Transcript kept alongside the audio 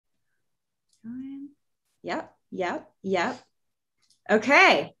going. Yep, yep, yep.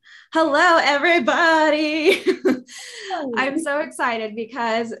 Okay. Hello, everybody. I'm so excited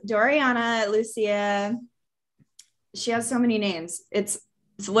because Doriana Lucia, she has so many names. It's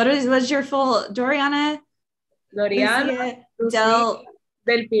what's your full Doriana Doriana Lucia del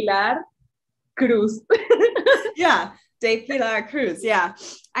Pilar Cruz. Yeah, de Pilar Cruz. Yeah,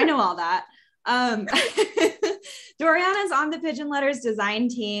 I know all that. Doriana's on the Pigeon Letters design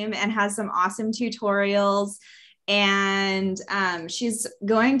team and has some awesome tutorials. And she's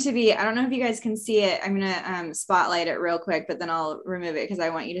going to be, I don't know if you guys can see it. I'm going to spotlight it real quick, but then I'll remove it because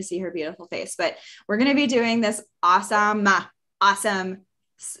I want you to see her beautiful face. But we're going to be doing this awesome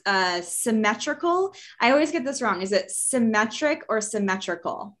symmetrical. I always get this wrong. Is it symmetric or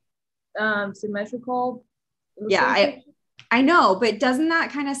symmetrical? Symmetrical. Yeah, I know, but doesn't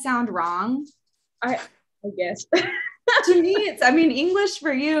that kind of sound wrong? I guess. To me, it's, I mean, English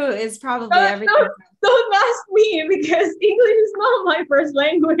for you is probably everything. Don't ask me because English is not my first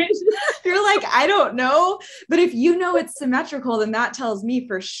language. You're like, I don't know. But if you know it's symmetrical, then that tells me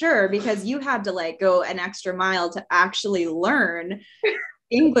for sure, because you had to like go an extra mile to actually learn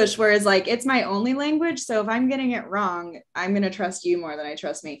English, whereas like it's my only language. So if I'm getting it wrong, I'm going to trust you more than I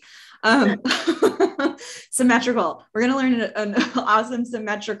trust me. Symmetrical. We're going to learn an awesome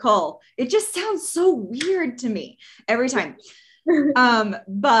symmetrical. It just sounds so weird to me every time.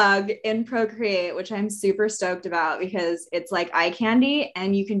 Bug in Procreate, which I'm super stoked about because it's like eye candy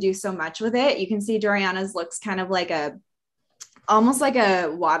and you can do so much with it. You can see Doriana's looks kind of like almost like a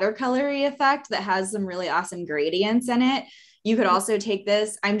watercolory effect that has some really awesome gradients in it. You could also take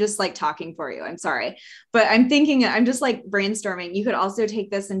this. I'm just like talking for you. I'm sorry, but I'm just like brainstorming. You could also take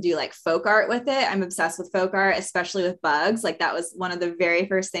this and do like folk art with it. I'm obsessed with folk art, especially with bugs. Like that was one of the very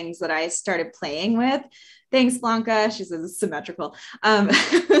first things that I started playing with. Thanks, Blanca. She says it's symmetrical. When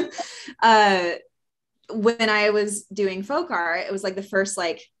I was doing folk art, it was like the first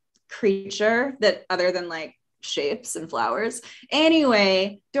like creature that other than like shapes and flowers.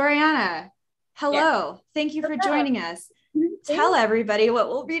 Anyway, Doriana, hello. Yeah. Thank you for joining us. Tell everybody what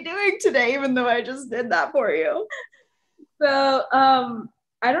we'll be doing today, even though I just did that for you. So I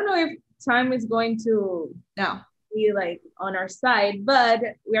don't know if time is going to be like on our side, but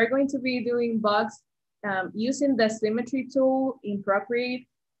we are going to be doing bugs using the Symmetry tool in Procreate.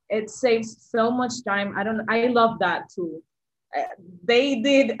 It saves so much time. I love that tool. They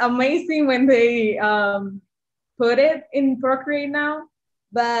did amazing when they put it in Procreate now,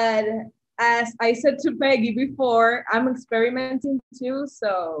 but as I said to Peggy before, I'm experimenting too,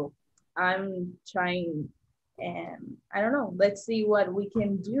 so I'm trying, and I don't know, let's see what we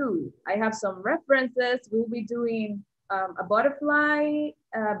can do. I have some references. We'll be doing a butterfly,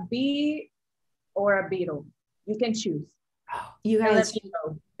 a bee, or a beetle. You can choose. Oh, you guys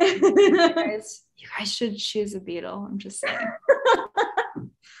should choose a beetle. I'm just saying.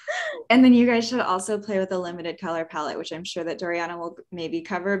 And then you guys should also play with a limited color palette, which I'm sure that Doriana will maybe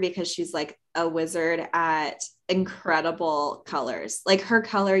cover because she's like a wizard at incredible colors. Like her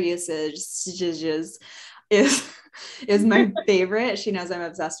color usage is my favorite. She knows I'm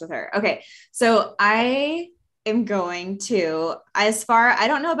obsessed with her. Okay, so I am going to, I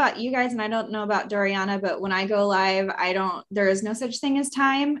don't know about you guys and I don't know about Doriana, but when I go live, there is no such thing as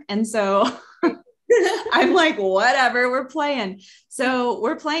time. And so I'm like, whatever, we're playing. So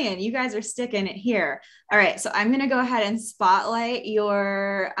we're playing. You guys are sticking it here. All right. So I'm going to go ahead and spotlight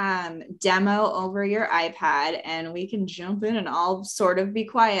your demo over your iPad and we can jump in and I'll sort of be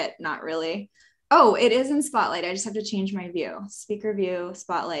quiet. Not really. Oh, it is in Spotlight. I just have to change my view. Speaker view,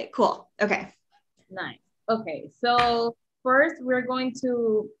 Spotlight. Cool. Okay. Nice. Okay. So first we're going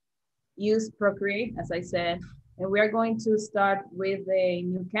to use Procreate, as I said, and we are going to start with a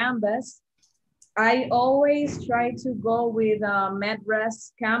new canvas. I always try to go with a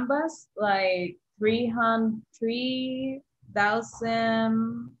MedRes canvas, like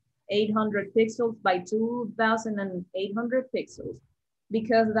 3,800 pixels by 2,800 pixels,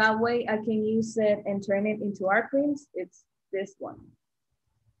 because that way I can use it and turn it into art prints. It's this one,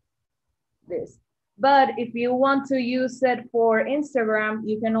 this. But if you want to use it for Instagram,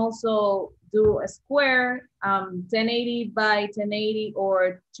 you can also do a square, 1080 by 1080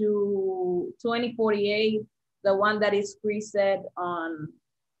 or 2048. The one that is preset on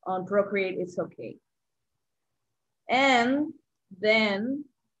Procreate, it's okay. And then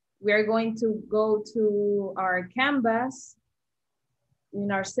we're going to go to our canvas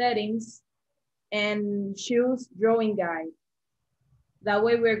in our settings and choose drawing guide. That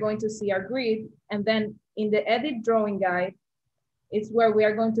way we're going to see our grid, and then in the edit drawing guide, it's where we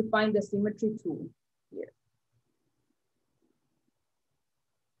are going to find the Symmetry tool here.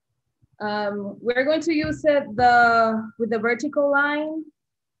 We're going to use it with the vertical line.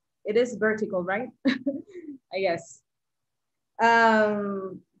 It is vertical, right? I guess.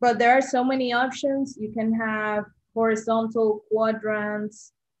 But there are so many options. You can have horizontal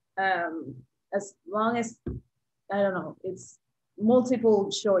quadrants, as long as, I don't know, it's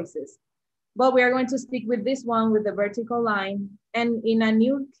multiple choices. But we are going to stick with this one with the vertical line. And in a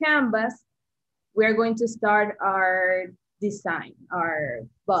new canvas, we are going to start our design, our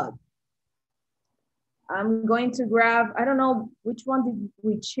bug. I'm going to grab, I don't know, which one did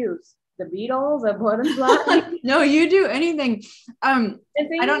we choose? The Beatles, the butterfly? No, you do anything. I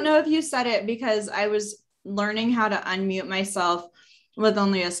don't know if you said it because I was learning how to unmute myself with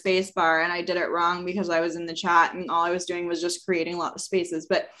only a space bar, and I did it wrong because I was in the chat and all I was doing was just creating a lot of spaces.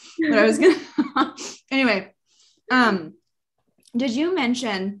 But I was gonna anyway. Did you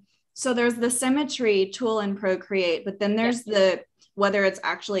mention, so there's the Symmetry tool in Procreate, but then there's the whether it's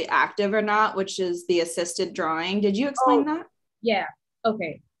actually active or not, which is the assisted drawing. Did you explain that? Yeah.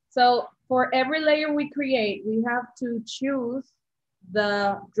 Okay. So for every layer we create, we have to choose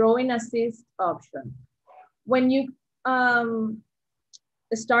the drawing assist option. When you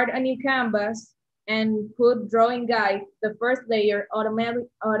start a new canvas and put drawing guide, the first layer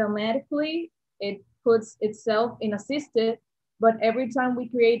automatically it puts itself in assisted, but every time we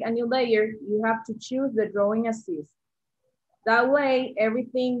create a new layer, you have to choose the drawing assist. That way,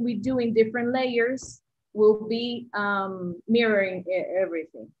 everything we do in different layers will be mirroring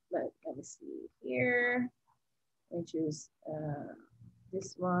everything. Let me see here. Let me choose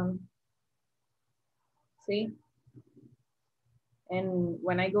this one. See? And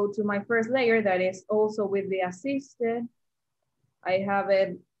when I go to my first layer, that is also with the assisted, I have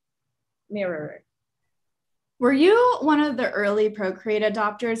it mirrored. Were you one of the early Procreate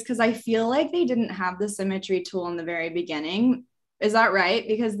adopters? Because I feel like they didn't have the Symmetry tool in the very beginning. Is that right?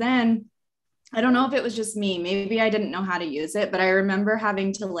 Because then, I don't know if it was just me, maybe I didn't know how to use it, but I remember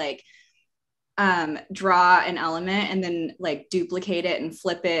having to like draw an element and then like duplicate it and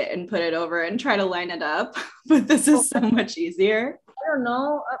flip it and put it over and try to line it up. But this is so much easier. I don't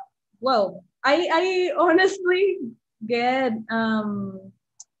know. Well, I honestly get I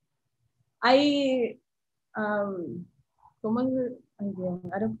don't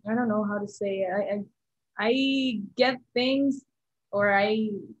know how to say it. I get things, or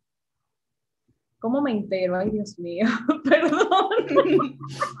 ¿cómo me entero? Ay, Dios mío. Perdón.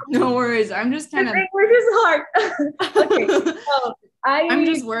 No worries. I'm just kind of. English is hard. Okay. So I'm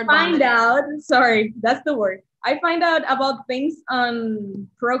just word find out. Sorry, that's the word. I find out about things on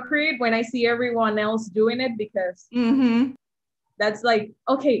Procreate when I see everyone else doing it, because that's like,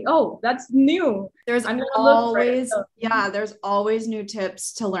 okay, oh, that's new. There's always, there's always new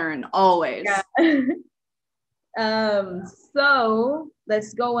tips to learn, always. Yeah. So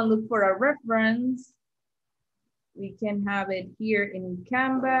let's go and look for a reference. We can have it here in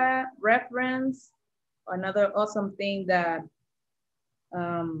Canva, reference. Another awesome thing that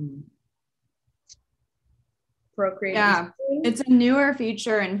Procreate. Yeah, it's a newer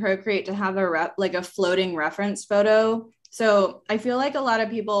feature in Procreate to have a floating reference photo. So I feel like a lot of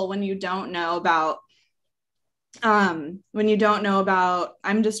people, when you don't know about, I'm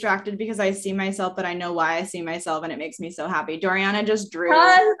distracted because I see myself, but I know why I see myself, and it makes me so happy. Doriana just drew.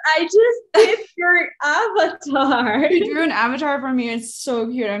 I just did your avatar. You drew an avatar for me. It's so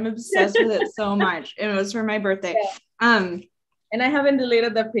cute. I'm obsessed with it so much. It was for my birthday. Yeah. And I haven't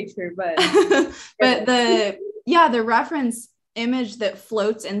deleted the picture, but but the reference image that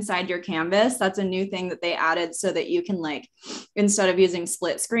floats inside your canvas, that's a new thing that they added so that you can, like, instead of using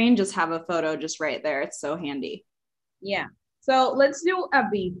split screen, just have a photo just right there. It's so handy. Yeah. So let's do a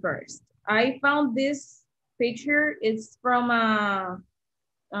bee first. I found this picture. It's from a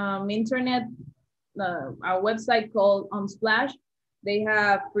internet, a website called Unsplash. They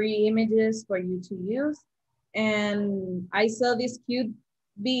have free images for you to use. And I saw this cute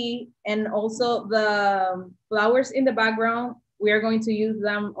bee, and also the flowers in the background. We are going to use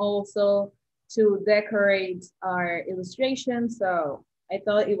them also to decorate our illustration. So I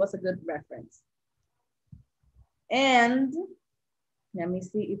thought it was a good reference. And let me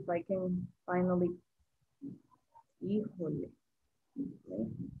see if I can finally. Okay.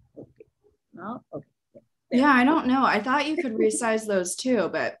 No? Okay. Yeah, I don't know. I thought you could resize those too,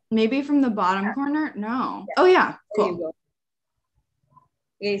 but maybe from the bottom corner? No. Oh yeah, cool. There you go.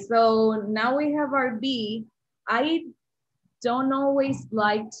 Okay, so now we have our bee. I don't always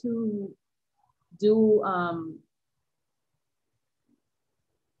like to do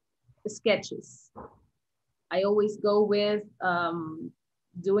sketches. I always go with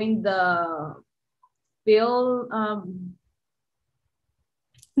doing the fill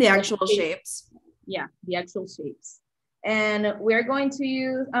The actual shapes. Yeah, the actual shapes. And I'm going to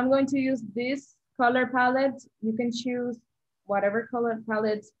use this color palette. You can choose whatever color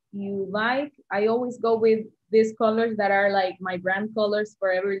palette you like. I always go with these colors that are like my brand colors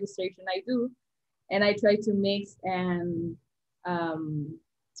for every illustration I do. And I try to um,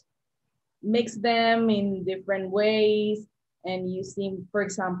 mix them in different ways and using, for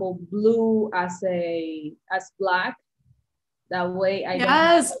example, blue as black. That way I don't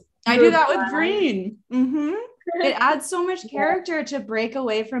have I do that with green. Mm-hmm. It adds so much character to break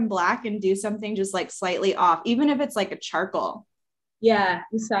away from black and do something just like slightly off, even if it's like a charcoal. Yeah,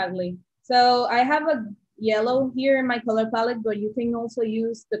 exactly. So I have a yellow here in my color palette, but you can also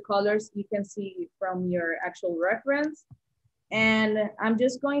use the colors you can see from your actual reference. And I'm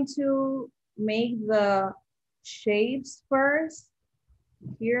just going to make the shapes first.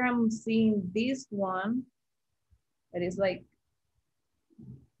 Here I'm seeing this one that is like,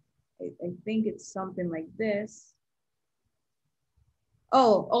 I think it's something like this.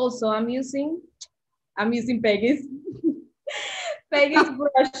 Oh, also I'm using Peggy's Peggy's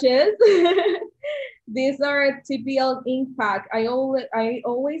brushes. These are a typical ink pack. I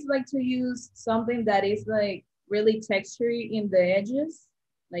always like to use something that is like really textury in the edges,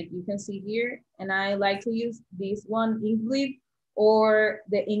 like you can see here. And I like to use this one, ink bleed, or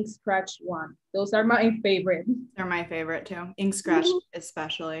the ink scratch one. Those are my favorite. They're my favorite too. Ink scratch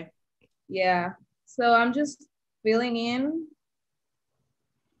especially. Yeah. So I'm just filling in.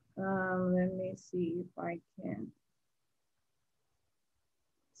 Let me see if I can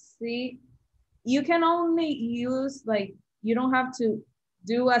see. You can only use, like, you don't have to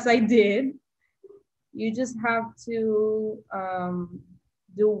do as I did. You just have to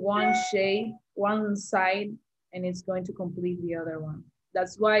do one shape, one side, and it's going to complete the other one.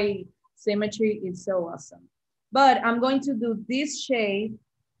 That's why symmetry is so awesome. But I'm going to do this shape,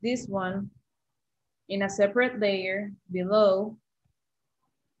 this one, in a separate layer below.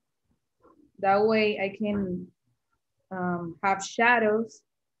 That way I can have shadows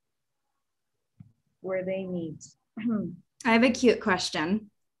where they meet. I have a cute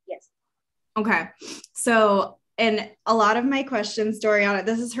question. Yes. Okay. So, and a lot of my questions, Doriana,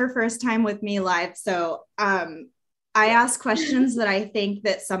 this is her first time with me live. So, I ask questions that I think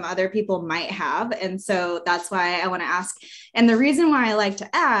that some other people might have. And so that's why I want to ask. And the reason why I like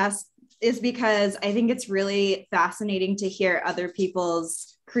to ask is because I think it's really fascinating to hear other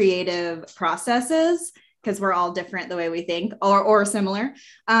people's creative processes, because we're all different the way we think, or similar.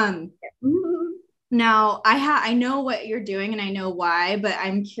 Now I know what you're doing and I know why, but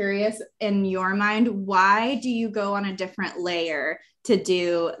I'm curious, in your mind, why do you go on a different layer to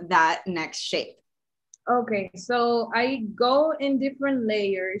do that next shape? Okay, so I go in different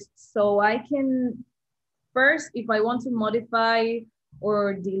layers so I can first, if I want to modify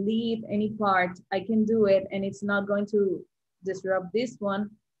or delete any part, I can do it and it's not going to disrupt this one.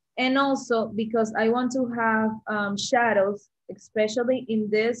 And also because I want to have shadows, especially in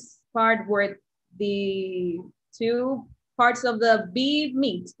this part where the two parts of the bee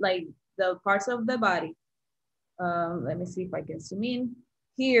meet, like the parts of the body. Let me see if I can zoom in.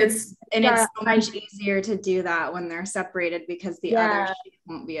 Here, it's so much easier to do that when they're separated because the other shape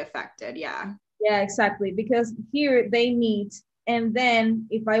won't be affected. Yeah. Yeah, exactly. Because here they meet. And then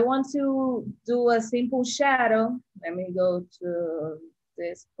if I want to do a simple shadow, let me go to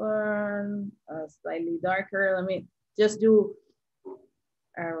this one, slightly darker. Let me just do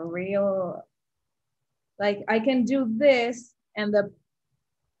a real, like I can do this and the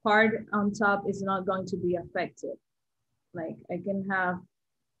part on top is not going to be affected. Like I can have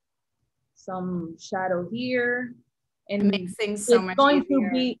some shadow here, and it makes things so much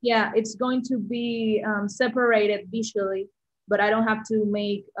easier. It's going to be separated visually, but I don't have to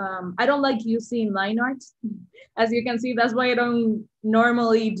make, I don't like using line art. As you can see, that's why I don't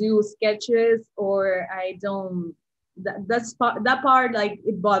normally do sketches, or I don't, that part, like,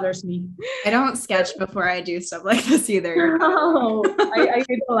 it bothers me. I don't sketch before I do stuff like this either. No, I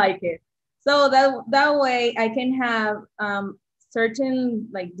don't like it. So that way I can have certain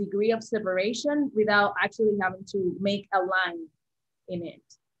like degree of separation without actually having to make a line in it.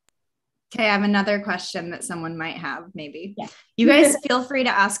 Okay, I have another question that someone might have, maybe. Yeah. You guys feel free to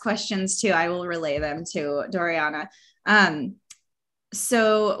ask questions too. I will relay them to Doriana.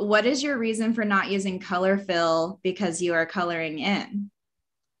 So what is your reason for not using color fill because you are coloring in?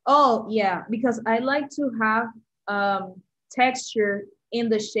 Oh, yeah, because I like to have texture in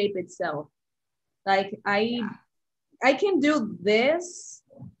the shape itself. Like I can do this,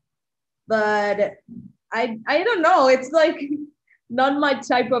 but I don't know. It's like not my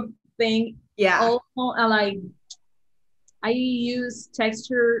type of thing. Yeah. Also, I like, I use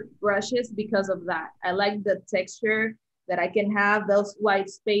texture brushes because of that. I like the texture that I can have, those white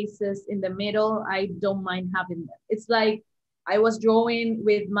spaces in the middle. I don't mind having them. It's like I was drawing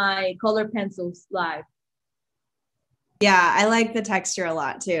with my color pencils live. Yeah, I like the texture a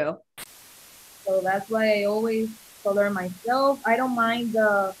lot too. So that's why I always color myself. I don't mind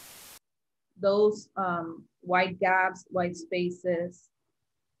those white gaps, white spaces.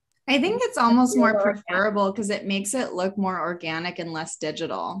 I think it's almost more preferable because it makes it look more organic and less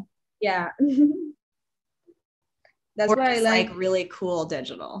digital. Yeah. That's or why just I like really cool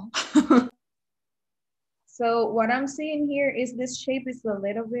digital. So what I'm seeing here is this shape is a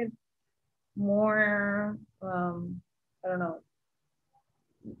little bit more, I don't know,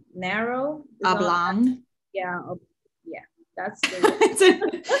 narrow. Oblong. Yeah, that's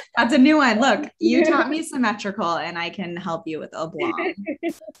the that's a new one. Look, you taught me symmetrical and I can help you with oblong.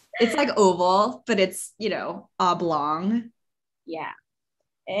 It's like oval, but it's, you know, oblong. Yeah.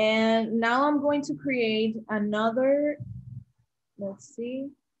 And now I'm going to create another, let's see,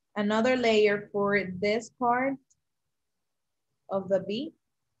 another layer for this part of the bee.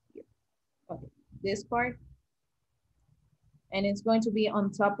 Okay, this part. And it's going to be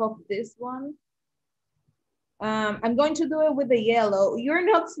on top of this one. I'm going to do it with the yellow. You're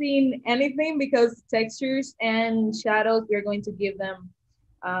not seeing anything because textures and shadows, we're going to give them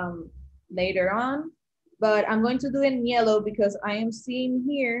later on. But I'm going to do it in yellow because I am seeing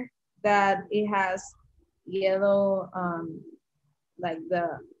here that it has yellow, like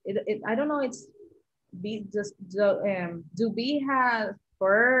I don't know, it's bee, just, do bee have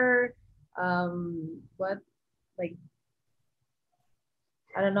fur, what, like,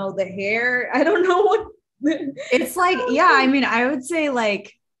 I don't know, the hair, I don't know what. It's like, yeah, I mean, I would say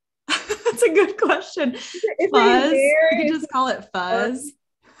like, that's a good question. Fuzz. You could just call it fuzz.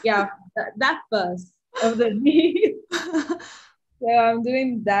 Yeah, that fuzz of the bee. So I'm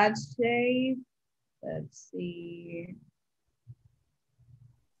doing that shape. Let's see.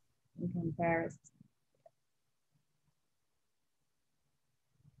 In comparison.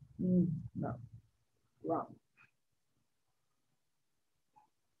 No, wrong.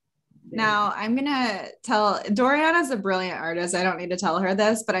 Now I'm gonna tell Doriana's a brilliant artist. I don't need to tell her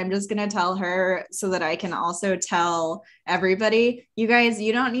this, but I'm just gonna tell her so that I can also tell everybody, you guys,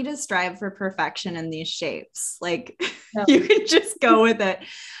 you don't need to strive for perfection in these shapes. Like no. You can just go with it.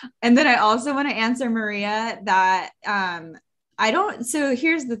 And then I also want to answer Maria that so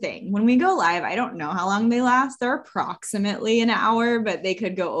here's the thing. When we go live, I don't know how long they last. They're approximately an hour, but they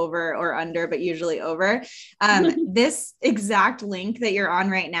could go over or under, but usually over. This exact link that you're on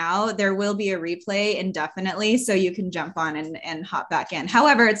right now, there will be a replay indefinitely. So you can jump on and hop back in.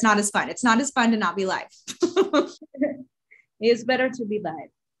 However, it's not as fun. It's not as fun to not be live. It's better to be live.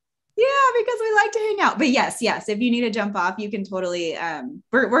 Yeah, because we like to hang out. But yes, if you need to jump off, you can totally,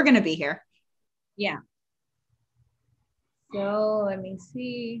 we're going to be here. Yeah. So let me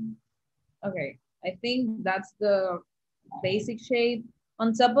see. Okay, I think that's the basic shape.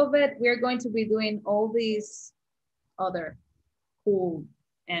 On top of it, we're going to be doing all these other cool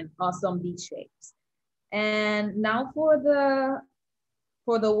and awesome beach shapes. And now for the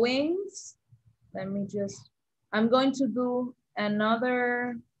wings, I'm going to do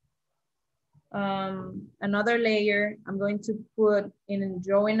another layer. I'm going to put in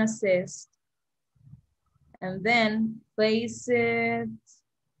drawing assist and then place it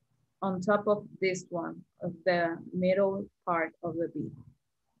on top of this one, of the middle part of the bee.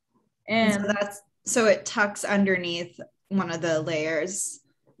 And so it tucks underneath one of the layers.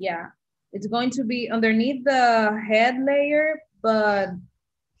 Yeah, it's going to be underneath the head layer, but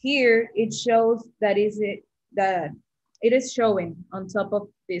here it shows that it is showing on top of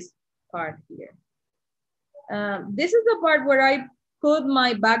this part here. This is the part where I put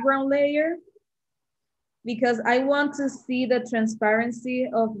my background layer because I want to see the transparency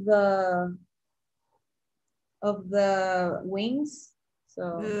of the wings.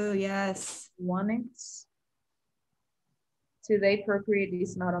 So yes, today Procreate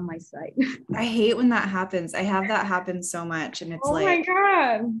is not on my side. I hate when that happens. I have that happen so much, and it's oh my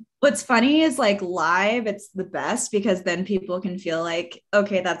god. What's funny is like live, it's the best because then people can feel like,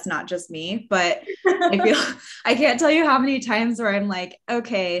 okay, that's not just me. But I can't tell you how many times where I'm like,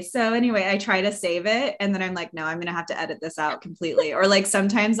 okay, so anyway, I try to save it. And then I'm like, no, I'm going to have to edit this out completely. Or like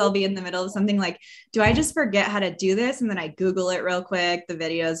sometimes I'll be in the middle of something like, do I just forget how to do this? And then I Google it real quick. The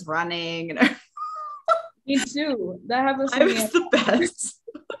video's running. And me too. That happens to me. It's the best.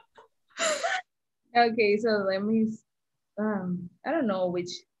 Okay, so let me, I don't know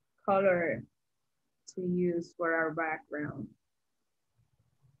which color to use for our background.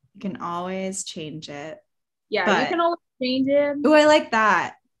 You can always change it. Yeah, you can always change it. Oh, I like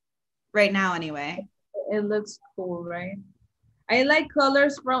that right now anyway. It looks cool, right? I like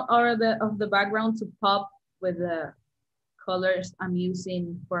colors from or the background to pop with the colors I'm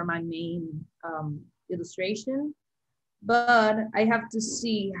using for my main illustration. But I have to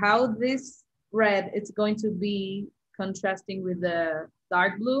see how this red is going to be contrasting with the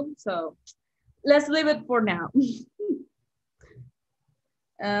dark blue. So let's leave it for now.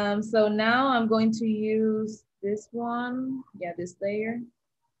 So now I'm going to use this one. Yeah, this layer.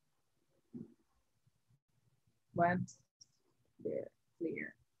 What? There,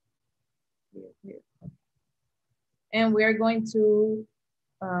 clear. Clear. And we're going to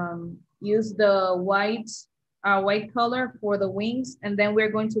use the white color for the wings, and then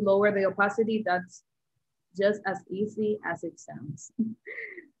we're going to lower the opacity. That's just as easy as it sounds.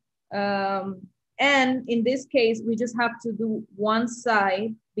 And in this case, we just have to do one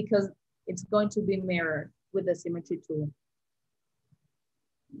side because it's going to be mirrored with the symmetry tool.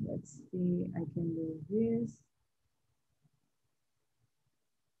 Let's see, I can do this.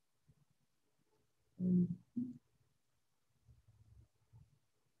 And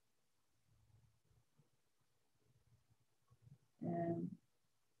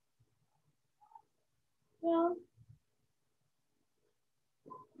well,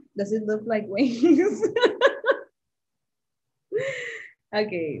 does it look like wings?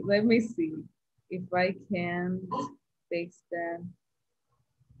 Okay, let me see if I can fix that.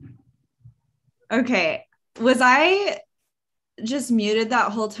 Okay, was I just muted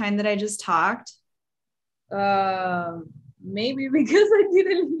that whole time that I just talked? Maybe because I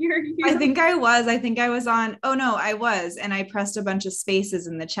didn't hear you. I think I was on. Oh no, I was. And I pressed a bunch of spaces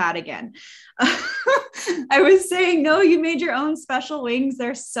in the chat again. I was saying, no, you made your own special wings.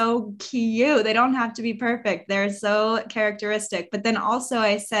 They're so cute. They don't have to be perfect. They're so characteristic. But then also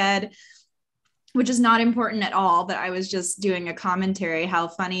I said, which is not important at all, but I was just doing a commentary, how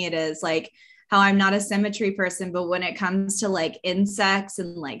funny it is. Like how I'm not a symmetry person, but when it comes to like insects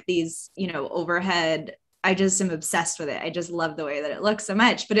and like these, overhead, I just am obsessed with it. I just love the way that it looks so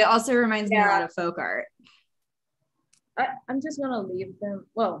much, but it also reminds me a lot of folk art. I'm just gonna leave them.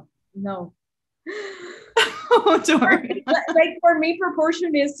 Well, no. Oh, Doriana. Like for me,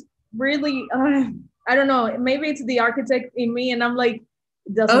 proportion is really, I don't know. Maybe it's the architect in me, and I'm like,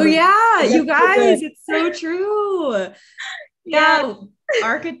 oh yeah, you guys, it's so true. Yeah,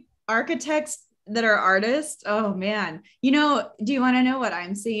 architects that are artists. Oh man, do you want to know what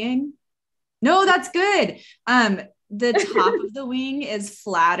I'm seeing? No, that's good. The top of the wing is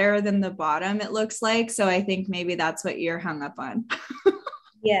flatter than the bottom, it looks like. So I think maybe that's what you're hung up on.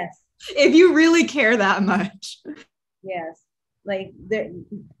 Yes. If you really care that much. Yes. Like there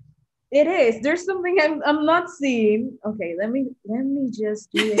it is. There's something I'm not seeing. Okay, let me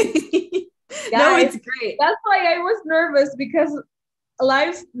just do it. Guys, no, it's great. That's why I was nervous, because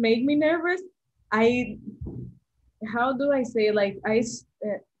lives make me nervous. How do I say, like,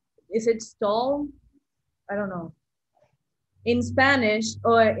 is it stall? I don't know. In Spanish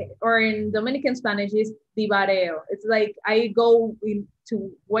or in Dominican Spanish is divareo. It's like I go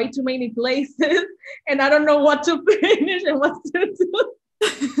into way too many places and I don't know what to finish and what to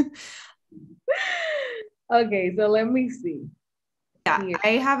do. Okay, so let me see. Yeah,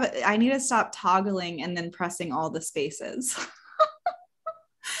 I need to stop toggling and then pressing all the spaces.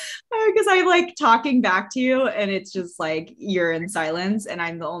 Because I'm like talking back to you and it's just like you're in silence and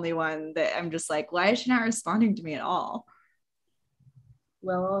I'm the only one that I'm just like, why is she not responding to me at all?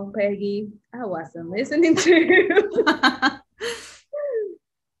 Well, Peggy, I wasn't listening to you.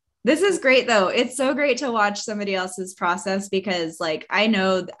 This is great though. It's so great to watch somebody else's process, because like I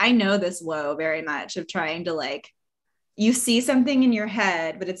know this woe very much of trying to, like, you see something in your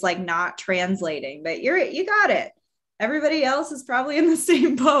head but it's like not translating, but you got it. Everybody else is probably in the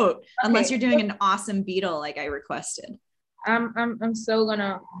same boat, okay, unless you're doing an awesome beetle like I requested. I'm so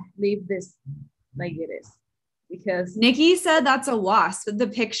gonna leave this like it is, because Nikki said that's a wasp. The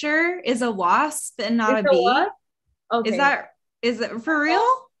picture is a wasp and not a bee. What? Okay. Is it for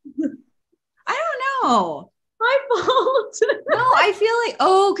real? I don't know. My fault. No, I feel like,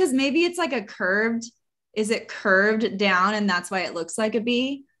 because maybe it's like is it curved down and that's why it looks like a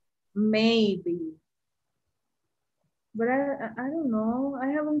bee? Maybe. But I don't know. I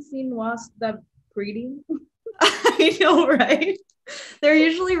haven't seen wasps that pretty. I know, right? They're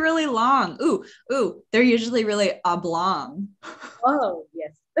usually really long. Ooh, they're usually really oblong. Oh,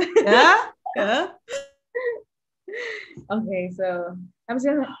 yes. Yeah. Okay, so I'm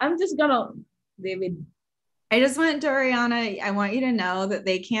just gonna leave it. I just want, Doriana, I want you to know that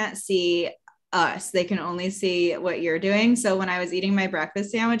they can't see us. They can only see what you're doing. So when I was eating my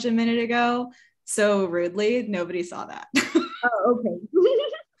breakfast sandwich a minute ago, so rudely, nobody saw that. Oh, okay.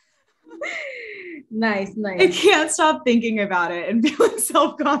 Nice. I can't stop thinking about it and feeling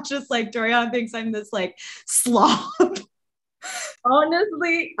self-conscious. Like Doriana thinks I'm this like slob.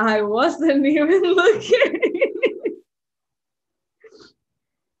 Honestly, I wasn't even looking.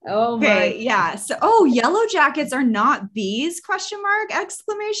 Oh Okay, my. yeah. So, yellow jackets are not bees? Question mark,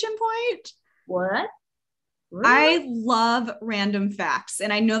 exclamation point. What? I love random facts.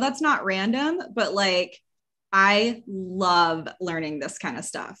 And I know that's not random, but like I love learning this kind of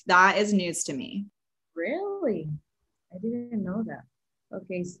stuff. That is news to me. Really? I didn't know that.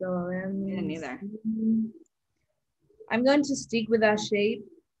 Okay, so I didn't either. I'm going to stick with that shape,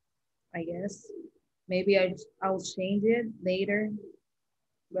 I guess. Maybe I'll change it later,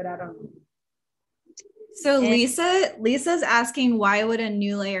 but I don't know. So Lisa's asking, why would a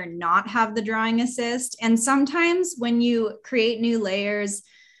new layer not have the drawing assist? And sometimes when you create new layers,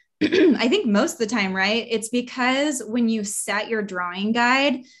 I think most of the time, right? It's because when you set your drawing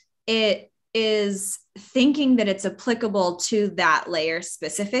guide, it is thinking that it's applicable to that layer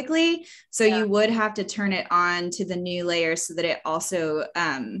specifically. So you would have to turn it on to the new layer so that it also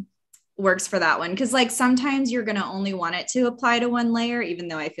works for that one. Cause like sometimes you're going to only want it to apply to one layer, even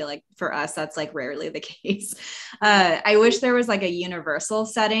though I feel like for us, that's like rarely the case. I wish there was like a universal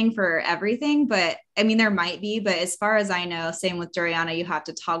setting for everything, but I mean, there might be, but as far as I know, same with Doriana, you have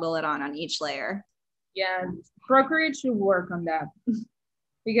to toggle it on each layer. Yeah, Procreate should work on that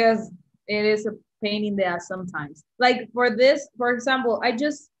because it is a pain in the ass sometimes. Like for this, for example, I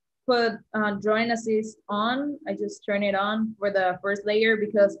just put drawing assist on. I just turn it on for the first layer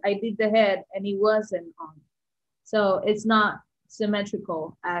because I did the head and it wasn't on. So it's not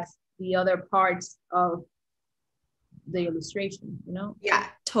symmetrical as the other parts of the illustration, you know? Yeah,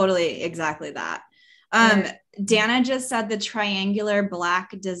 totally. Exactly that. Dana just said the triangular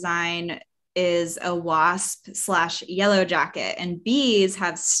black design is a wasp/yellow jacket, and bees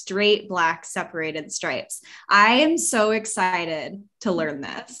have straight black separated stripes. I am so excited to learn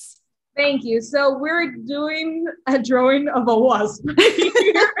this. Thank you. So we're doing a drawing of a wasp.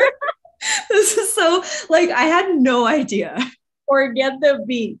 This is so like I had no idea. Forget the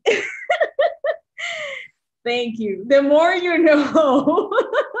bee. Thank you. The more you know.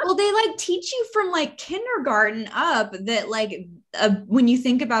 Well, they like teach you from like kindergarten up that like when you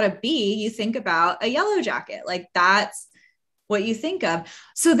think about a bee, you think about a yellow jacket. Like that's what you think of.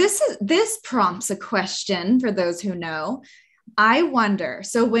 So this prompts a question for those who know. I wonder,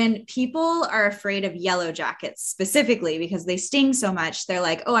 so when people are afraid of yellow jackets specifically because they sting so much, they're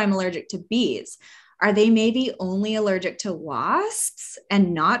like, oh, I'm allergic to bees. Are they maybe only allergic to wasps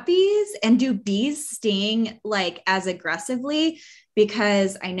and not bees? And do bees sting like as aggressively?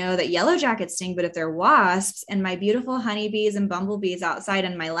 Because I know that yellow jackets sting, but if they're wasps and my beautiful honeybees and bumblebees outside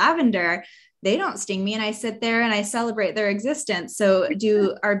in my lavender, they don't sting me and I sit there and I celebrate their existence. So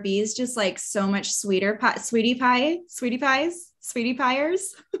do our bees just like so much sweeter sweetie pies?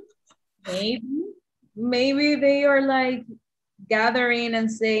 Maybe they are like gathering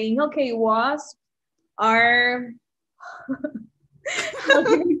and saying, okay, wasps are how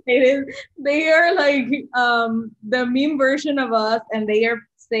can I say this? They are like the meme version of us and they are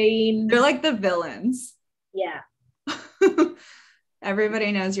saying they're like the villains. Yeah.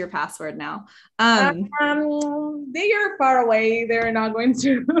 Everybody knows your password now. They are far away. They're not going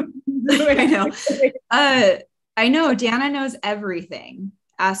to do it. I know Dana knows everything.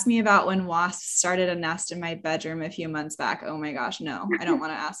 Ask me about when wasps started a nest in my bedroom a few months back. Oh my gosh, no, I don't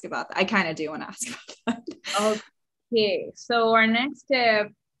want to ask about that. I kind of do want to ask about that. Okay, so our next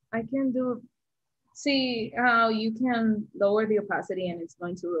step, I can see how you can lower the opacity and it's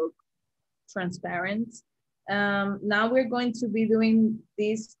going to look transparent. Now we're going to be doing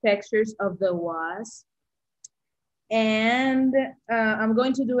these textures of the wasp. And I'm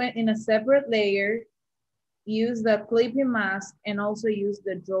going to do it in a separate layer, use the clipping mask, and also use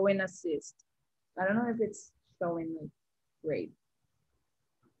the drawing assist. I don't know if it's showing like great.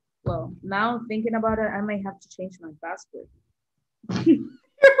 Well, now thinking about it, I might have to change my password. you're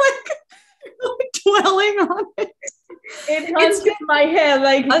like dwelling on it. It haunts in my head.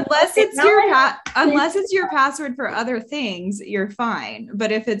 Like unless it's your password for other things, you're fine.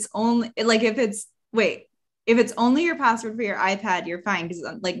 But if it's only like if it's only your password for your iPad, you're fine because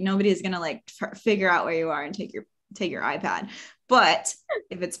like nobody's gonna like figure out where you are and take your iPad. But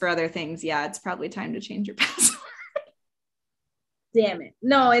if it's for other things, yeah, it's probably time to change your password. Damn it!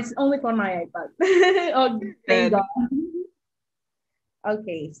 No, it's only for my iPad. Oh, thank God.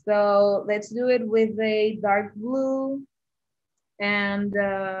 Okay, so let's do it with a dark blue, and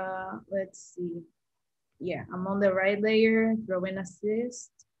let's see. Yeah, I'm on the right layer, drawing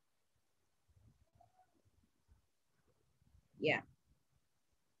assist. yeah,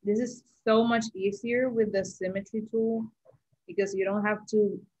 this is so much easier with the symmetry tool because um,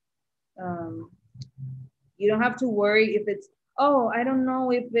 you don't have to worry if it's, oh, I don't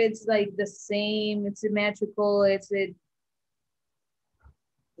know if it's like the same, it's symmetrical, it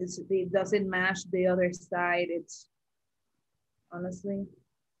doesn't match the other side. It's honestly,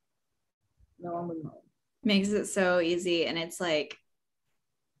 no one would know. Makes it so easy, and it's like,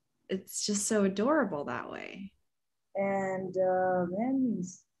 it's just so adorable that way. And let me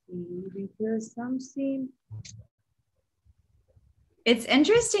see, because some seem. It's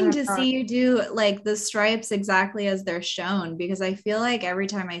interesting to see you do like the stripes exactly as they're shown, because I feel like every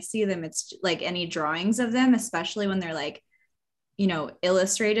time I see them, it's like any drawings of them, especially when they're like, you know,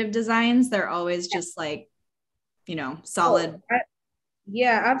 illustrative designs, they're always just like, you know, solid. Oh,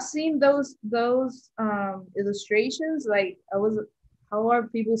 yeah, I've seen those illustrations. Like how are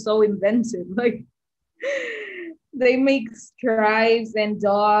people so inventive? Like they make stripes and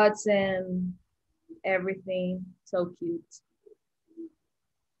dots and everything. So cute.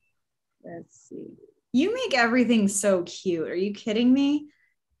 Let's see. You make everything so cute. Are you kidding me?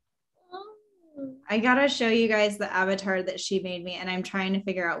 I gotta show you guys the avatar that she made me, and I'm trying to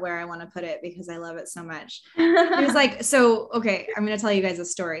figure out where I want to put it because I love it so much. She was like, so, okay, I'm going to tell you guys a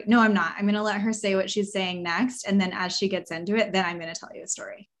story. No, I'm not. I'm going to let her say what she's saying next. And then as she gets into it, then I'm going to tell you a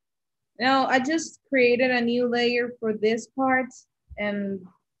story. No, I just created a new layer for this part, and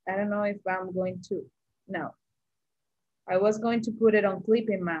I don't know if I'm going to, no. I was going to put it on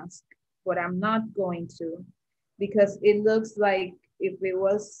clipping mask, but I'm not going to because it looks like if it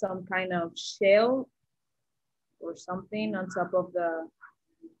was some kind of shell or something on top of the,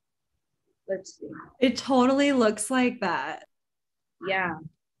 let's see. It totally looks like that. Yeah.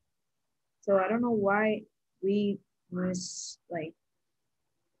 So I don't know why we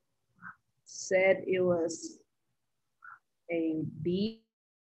said it was a B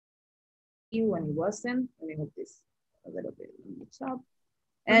when it wasn't. Let me move this a little bit on the top.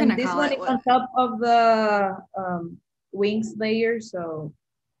 And this one is on top of the wings layer, so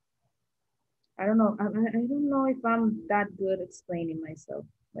I don't know. I don't know if I'm that good explaining myself.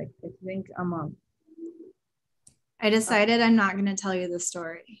 Like I think I'm on. I decided I'm not going to tell you the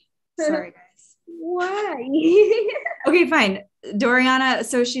story. Sorry, guys. Why? Okay, fine. Doriana,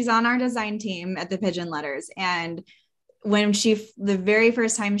 so she's on our design team at the Pigeon Letters, and when the very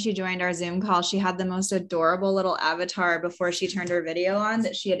first time she joined our Zoom call, she had the most adorable little avatar before she turned her video on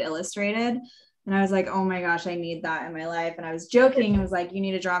that she had illustrated. And I was like, oh my gosh, I need that in my life. And I was joking. I was like, you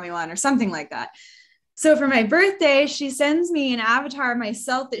need to draw me one or something like that. So for my birthday, she sends me an avatar of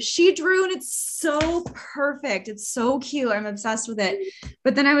myself that she drew, and it's so perfect. It's so cute. I'm obsessed with it.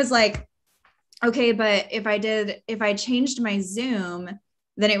 But then I was like, okay, but if I changed my Zoom,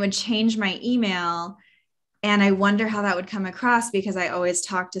 then it would change my email. And I wonder how that would come across because I always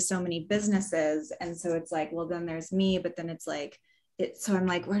talk to so many businesses. And so it's like, well, then there's me, but then it's like, so I'm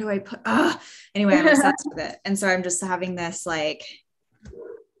like, where do I put, anyway, I'm obsessed with it. And so I'm just having this like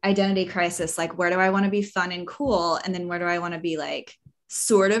identity crisis. Like, where do I want to be fun and cool? And then where do I want to be like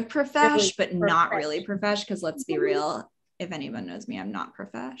sort of profesh, but not really profesh? Because let's be real. If anyone knows me, I'm not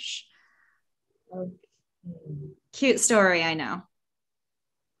profesh. Okay. Cute story. I know.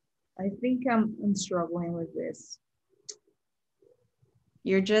 I think I'm struggling with this.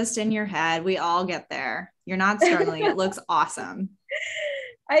 You're just in your head. We all get there. You're not struggling. It looks awesome.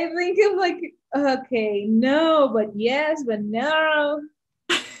 I think I'm like, okay, no, but yes, but no.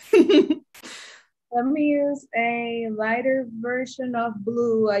 Let me use a lighter version of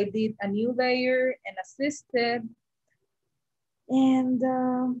blue. I did a new layer and assisted. And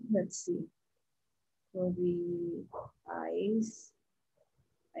let's see. For the eyes,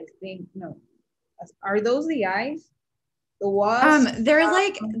 I think, no. Are those the eyes? The wasp? They're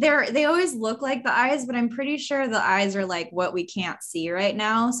like, they always look like the eyes, but I'm pretty sure the eyes are like what we can't see right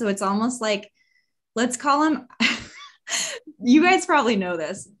now. So it's almost like, let's call them, you guys probably know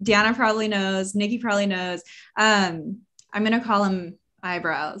this. Deanna probably knows. Nikki probably knows. I'm going to call them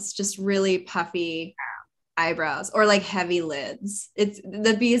eyebrows, just really puffy eyebrows, or like heavy lids.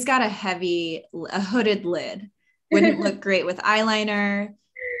 The bee's got a hooded lid. Wouldn't look great with eyeliner.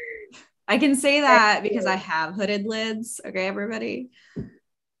 I can say that because I have hooded lids. Okay, everybody.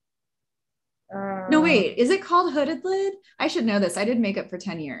 No, wait, is it called hooded lid? I should know this. I did makeup for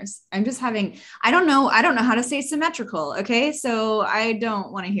 10 years. I don't know how to say symmetrical. Okay, so I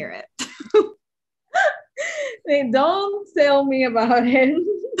don't want to hear it. They don't tell me about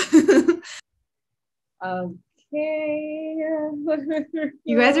it. Okay.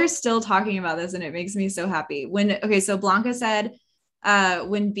 You guys are still talking about this and it makes me so happy. So Blanca said,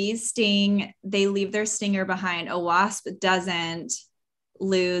 when bees sting, they leave their stinger behind. A wasp doesn't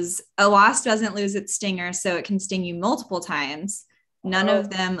lose its stinger, so it can sting you multiple times. None of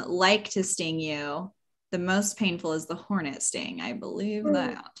them like to sting you. The most painful is the hornet sting. I believe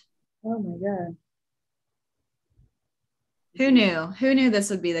that. Oh my God. Who knew this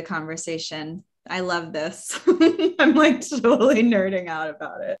would be the conversation? I love this. I'm like totally nerding out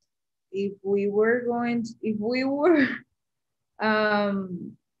about it. If we were going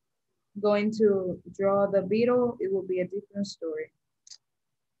to draw the beetle, it will be a different story.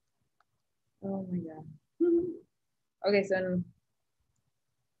 Oh my God. Okay, so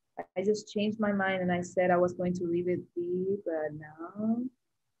I just changed my mind and I said I was going to leave it be, but now,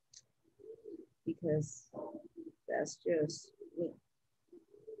 because that's just me.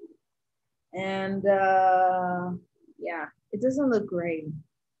 And yeah, it doesn't look great.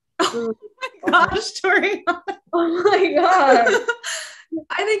 Oh my gosh, Doriana. Oh my God.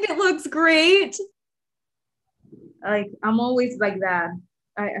 I think it looks great. Like, I'm always like that.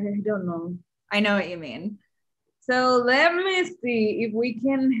 I don't know. I know what you mean. So let me see if we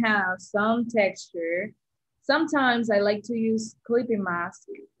can have some texture. Sometimes I like to use clipping mask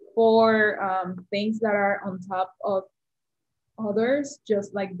for things that are on top of others,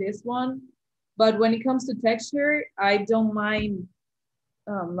 just like this one. But when it comes to texture, I don't mind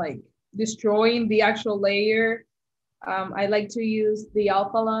like destroying the actual layer. I like to use the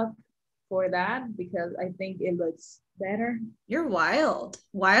alpha lock for that because I think it looks better. You're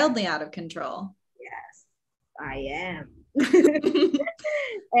wildly out of control. Yes, I am.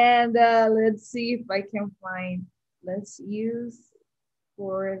 And let's see if I can find, let's use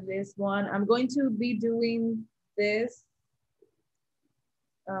for this one. I'm going to be doing this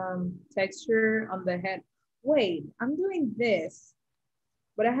texture on the head. Wait, I'm doing this,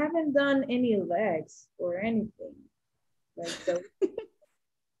 but I haven't done any legs or anything. Like so.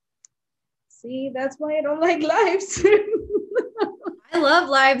 See, that's why I don't like lives. I love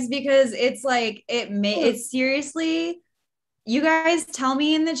lives because it's like it's seriously, you guys tell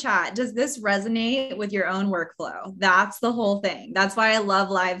me in the chat, does this resonate with your own workflow? That's the whole thing. That's why I love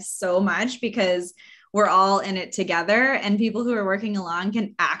lives so much, because we're all in it together, and people who are working along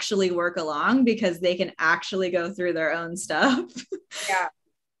can actually work along because they can actually go through their own stuff. Yeah.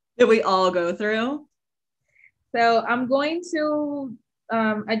 That we all go through. So I'm going to,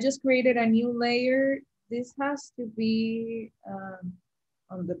 I just created a new layer. This has to be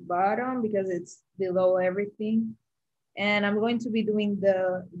on the bottom because it's below everything. And I'm going to be doing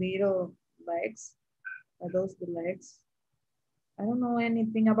the little legs. Are those the legs? I don't know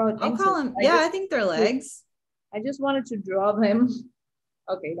anything about I'll call them. Yeah, I think they're legs. I just wanted to draw them.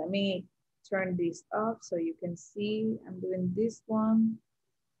 Okay, let me turn this off so you can see. I'm doing this one.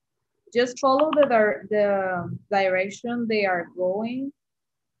 Just follow the direction they are going.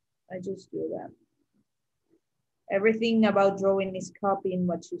 I just do that. Everything about drawing is copying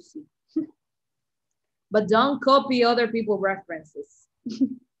what you see. But don't copy other people's references.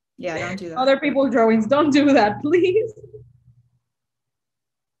 Yeah, don't do that. Other people's drawings, don't do that, please.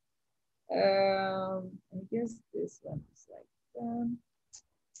 I guess this one is like that.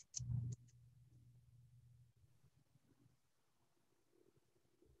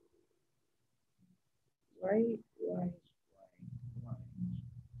 Right. Okay.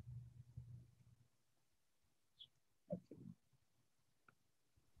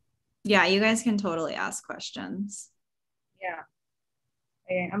 Yeah, you guys can totally ask questions. Yeah.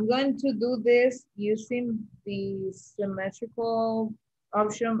 Okay, I'm going to do this using the symmetrical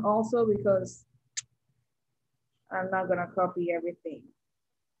option also because I'm not gonna copy everything.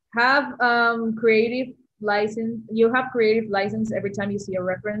 Have creative license. You have creative license every time you see a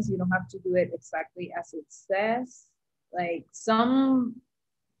reference. You don't have to do it exactly as it says. Like some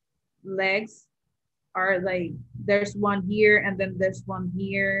legs are like, there's one here and then there's one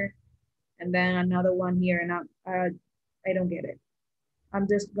here and then another one here, and I don't get it. I'm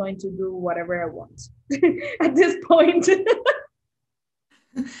just going to do whatever I want at this point.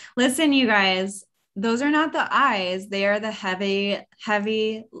 Listen, you guys, those are not the eyes. They are the heavy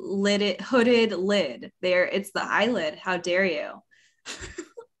hooded lid. It's the eyelid. How dare you?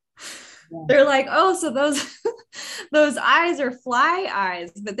 Yeah. They're like, oh, so those eyes are fly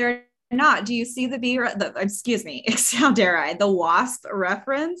eyes, but they're not. Do you see the bee? Excuse me. How dare I? The wasp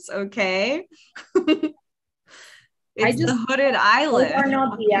reference? Okay. It's the hooded eyelid. Those are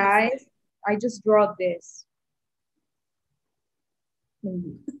not the eyes. I just draw this.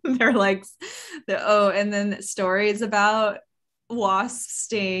 They're like, and then stories about wasp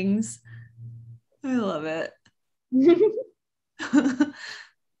stings. I love it.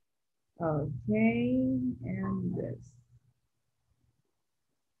 Okay, and this.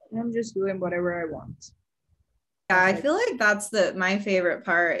 I'm just doing whatever I want. Yeah, I feel like that's my favorite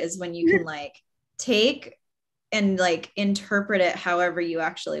part is when you can like take and like interpret it however you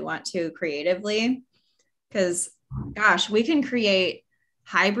actually want to creatively. Because gosh, we can create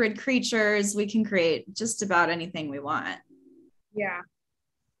hybrid creatures, we can create just about anything we want. Yeah.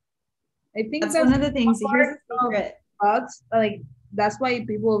 I think That's one of the things. Here's a secret. Bugs, like that's why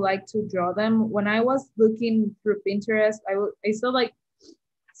people like to draw them. When I was looking through Pinterest, I saw like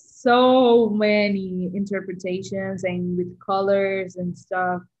so many interpretations and with colors and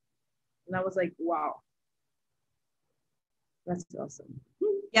stuff. And I was like, wow, that's awesome.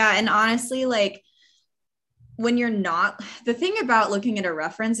 Yeah. And honestly, like when you're not, the thing about looking at a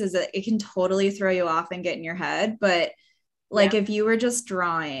reference is that it can totally throw you off and get in your head. But like if you were just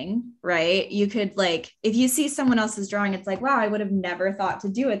drawing, right, you could like, if you see someone else's drawing, it's like, wow, I would have never thought to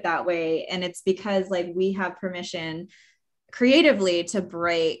do it that way. And it's because like we have permission creatively to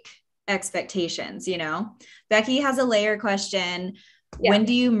break expectations, you know. Becky has a layer question. When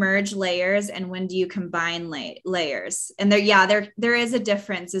do you merge layers and when do you combine layers? And there is a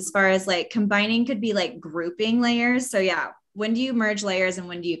difference as far as like combining could be like grouping layers. So yeah, when do you merge layers and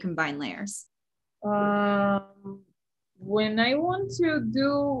when do you combine layers? When I want to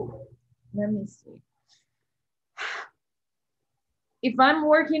do, let me see. If I'm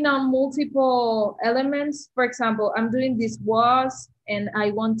working on multiple elements, for example, I'm doing this was and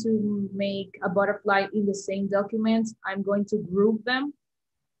I want to make a butterfly in the same document, I'm going to group them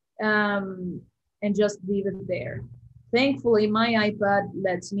and just leave it there. Thankfully, my iPad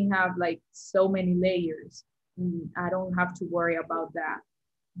lets me have like so many layers. I don't have to worry about that.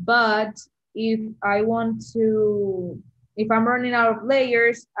 But if I want to, if I'm running out of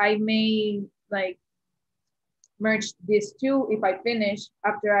layers, I may like merge these two if I finish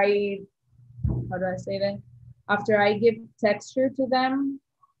after how do I say that? After I give texture to them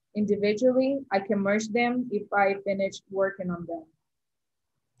individually, I can merge them if I finish working on them.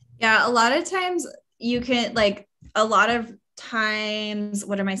 Yeah, a lot of times you can like a lot of times,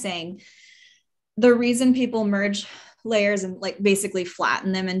 what am I saying? The reason people merge layers and like basically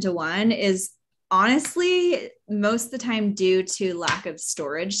flatten them into one is honestly most of the time due to lack of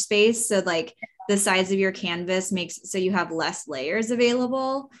storage space. So like the size of your canvas makes so you have less layers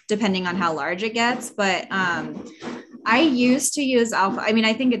available depending on how large it gets. But I used to use alpha. I mean,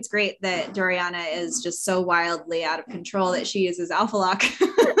 I think it's great that Doriana is just so wildly out of control that she uses alpha lock.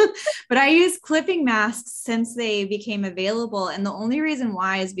 But I use clipping masks since they became available. And the only reason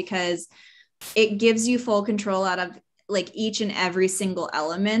why is because it gives you full control out of like each and every single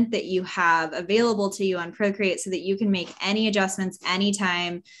element that you have available to you on Procreate so that you can make any adjustments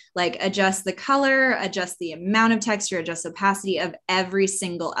anytime, like adjust the color, adjust the amount of texture, adjust opacity of every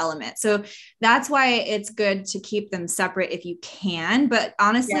single element. So that's why it's good to keep them separate if you can. But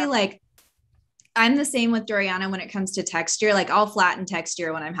honestly, like I'm the same with Doriana when it comes to texture. Like I'll flatten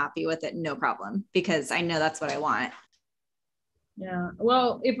texture when I'm happy with it, no problem, because I know that's what I want. Yeah.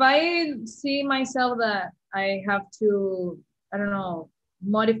 Well, if I see myself that I have to, I don't know,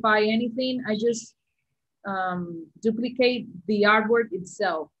 modify anything, I just duplicate the artwork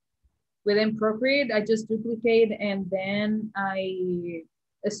itself. Within Procreate, I just duplicate and then I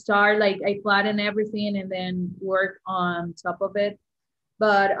start like I flatten everything and then work on top of it.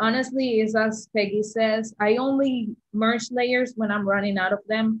 But honestly, is as Peggy says, I only merge layers when I'm running out of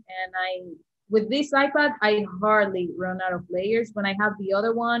them. And with this iPad, I hardly run out of layers. When I had the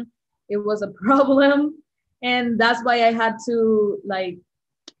other one, it was a problem. And that's why I had to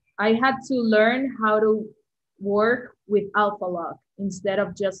learn how to work with Alpha Lock instead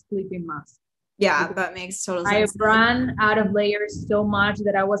of just clipping mask. Yeah, because that makes total sense. I ran out of layers so much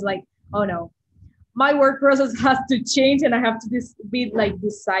that I was like, oh no, my work process has to change and I have to be like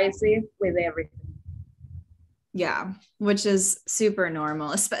decisive with everything. Yeah, which is super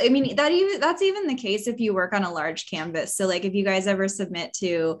normal. I mean, that's even the case if you work on a large canvas. So like if you guys ever submit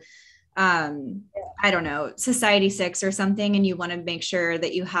to I don't know, Society 6 or something, and you want to make sure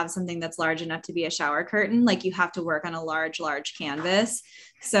that you have something that's large enough to be a shower curtain, like you have to work on a large canvas.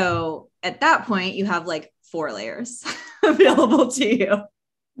 So at that point, you have like 4 layers available to you.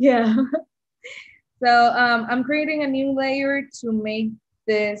 Yeah. So I'm creating a new layer to make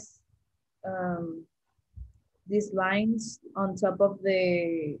this these lines on top of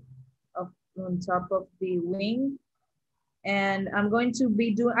the wing. And I'm going to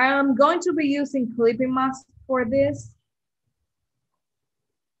be using clipping mask for this.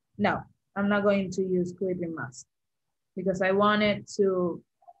 No, I'm not going to use clipping mask because I want it to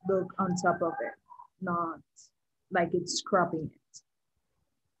look on top of it, not like it's cropping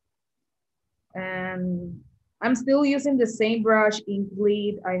it. And I'm still using the same brush, ink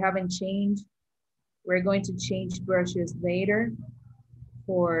bleed. I haven't changed. We're going to change brushes later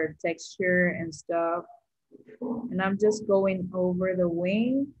for texture and stuff. And I'm just going over the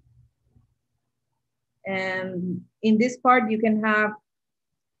wing. And in this part, you can have,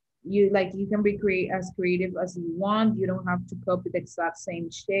 you can be as creative as you want. You don't have to copy the exact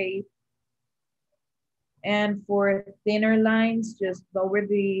same shape. And for thinner lines, just lower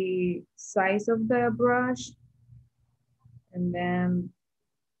the size of the brush. And then,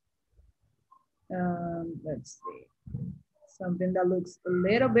 let's see, something that looks a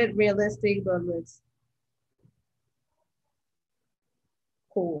little bit realistic, but looks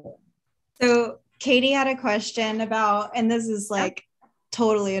cool. So Katie had a question about, and this is like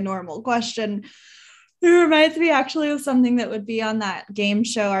totally a normal question. It reminds me actually of something that would be on that game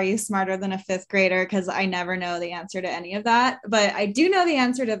show, Are You Smarter Than a Fifth Grader? Because I never know the answer to any of that. But I do know the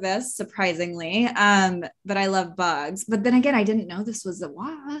answer to this, surprisingly. But I love bugs. But then again, I didn't know this was a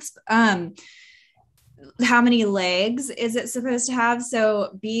wasp. How many legs is it supposed to have?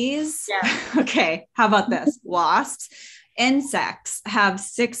 So bees, Yeah. Okay, how about this? Wasps, insects have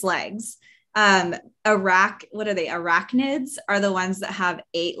 6 legs. What are they? Arachnids are the ones that have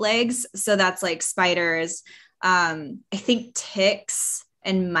 8 legs. So that's like spiders. I think ticks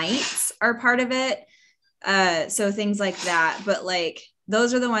and mites are part of it. So things like that. But like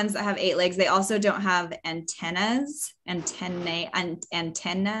those are the ones that have 8 legs. They also don't have antennae.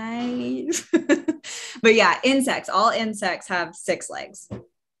 But yeah, insects, all insects have 6 legs.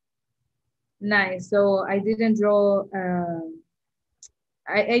 Nice. So I didn't draw,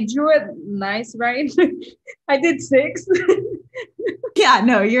 I drew it nice, right? I did 6. Yeah,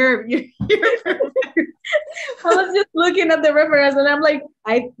 no, you're I was just looking at the reference and I'm like,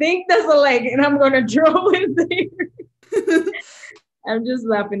 I think that's a leg and I'm going to draw it there. I'm just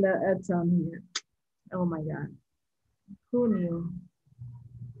laughing at Tom here. Oh my God. Who knew?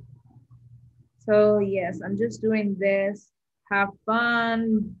 So yes, I'm just doing this. Have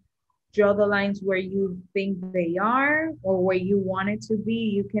fun. Draw the lines where you think they are or where you want it to be.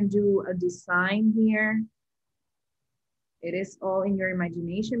 You can do a design here. It is all in your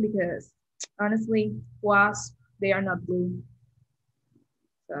imagination because honestly, wasps, they are not blue.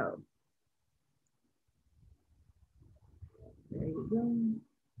 So there you go.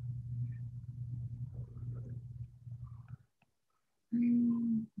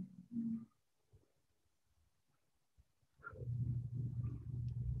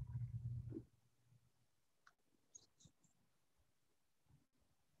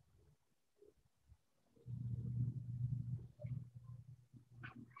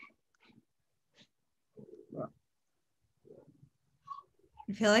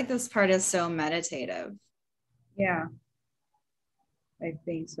 I feel like this part is so meditative. Yeah, I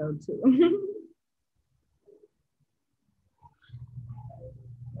think so too. Let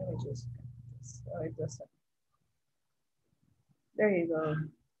me just, so it doesn't. There you go.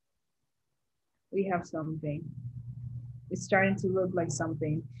 We have something. It's starting to look like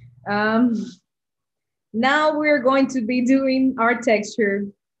something. Now we're going to be doing our texture,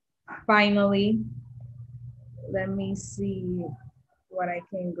 finally. Let me see what I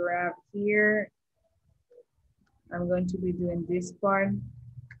can grab here. I'm going to be doing this part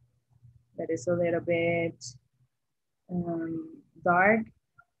that is a little bit dark.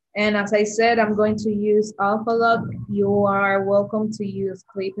 And as I said, I'm going to use Alpha Lock. You are welcome to use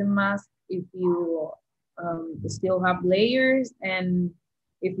clipping mask if you still have layers and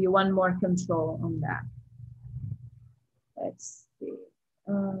if you want more control on that. Let's see.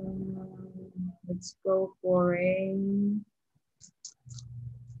 Let's go for a...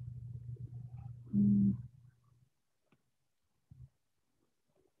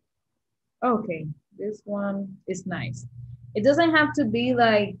 Okay, this one is nice. It doesn't have to be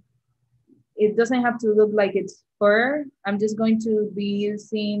like, it doesn't have to look like it's fur. I'm just going to be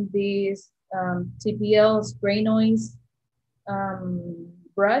using this TPL spray noise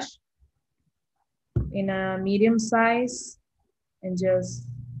brush in a medium size and just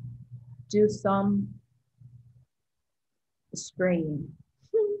do some spraying.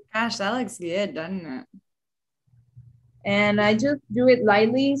 Gosh, that looks good, doesn't it? And I just do it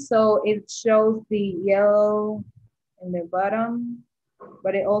lightly so it shows the yellow in the bottom,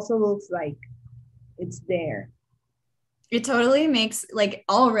 but it also looks like it's there. It totally makes, like,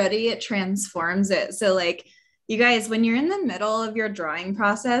 already it transforms it. So like, you guys, when you're in the middle of your drawing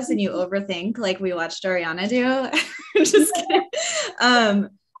process and you overthink, like we watched Doriana do, I'm just kidding.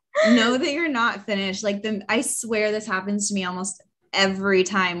 Know that you're not finished. Like I swear this happens to me almost every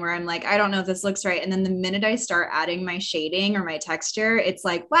time where I'm like, I don't know if this looks right. And then the minute I start adding my shading or my texture, it's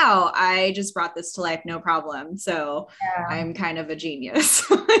like, wow, I just brought this to life, no problem. So I'm kind of a genius.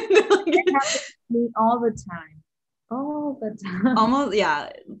 It happens to me all the time. Almost, yeah,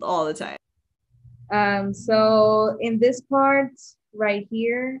 all the time. So in this part right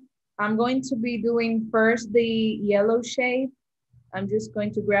here, I'm going to be doing first the yellow shade. I'm just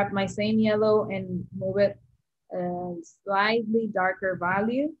going to grab my same yellow and move it a slightly darker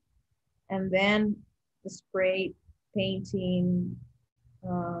value, and then the spray painting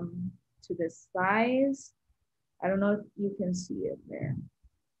to the size. I don't know if you can see it there.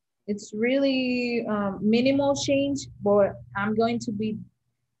 It's really minimal change, but I'm going to be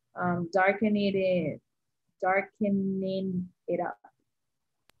darkening it up.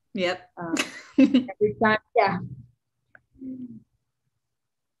 Yep. Every time, yeah.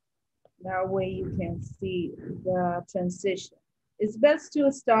 That way you can see the transition. It's best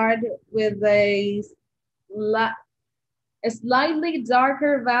to start with a slightly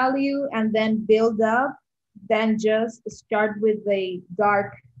darker value and then build up, then just start with a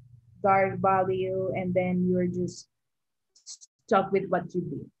dark value, and then you're just stuck with what you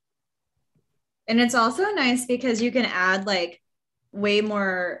do. And it's also nice because you can add like way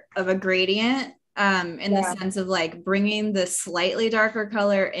more of a gradient in the sense of like bringing the slightly darker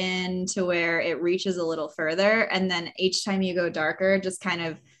color in to where it reaches a little further. And then each time you go darker, just kind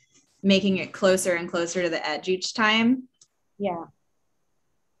of making it closer and closer to the edge each time. Yeah.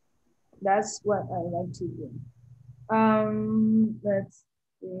 That's what I like to do. Let's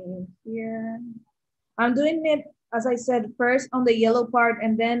see here. I'm doing it, as I said, first on the yellow part,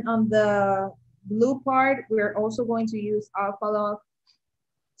 and then on the blue part, we're also going to use Alpha Lock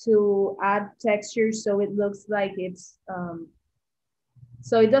to add texture so it looks like it's,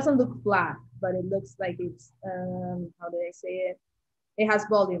 so it doesn't look flat, but it looks like it's, how do I say it? It has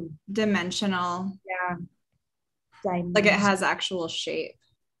volume. Dimensional. Yeah. Like it has actual shape.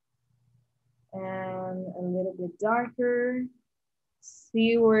 And a little bit darker.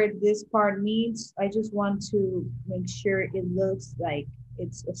 See where this part meets. I just want to make sure it looks like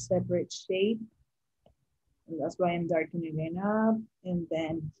it's a separate shape. And that's why I'm darkening it up. And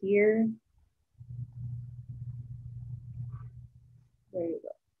then here. There you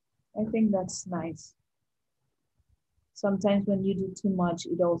go. I think that's nice. Sometimes when you do too much,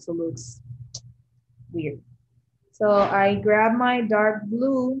 it also looks weird. So I grab my dark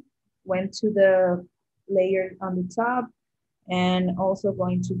blue, went to the layer on the top, and also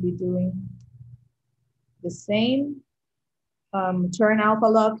going to be doing the same. Turn Alpha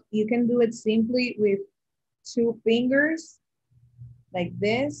Lock. You can do it simply with 2 fingers, like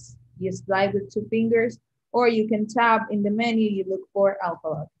this. You slide with 2 fingers, or you can tap in the menu, you look for Alpha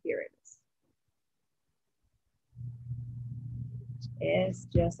Lock. Here it is. It's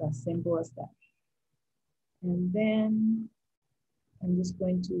just as simple as that. And then I'm just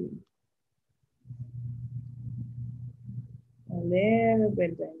going to a little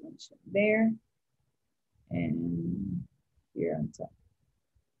bit dimension there and here on top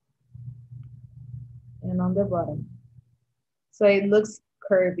and on the bottom. So it looks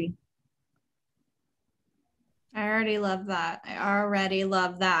curvy. I already love that. I already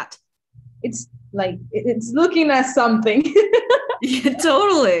love that. It's like, it's looking at something. Yeah,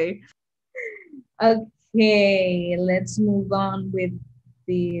 totally. Okay, let's move on with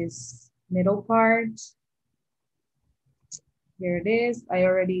this middle part. Here it is. I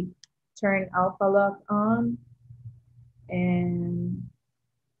already turned Alpha Lock on. And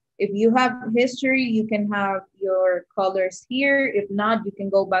if you have history, you can have your colors here. If not, you can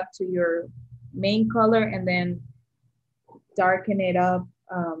go back to your main color and then darken it up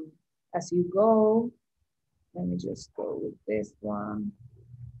as you go. Let me just go with this one.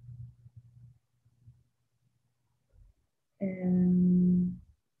 And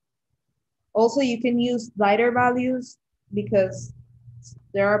also you can use lighter values because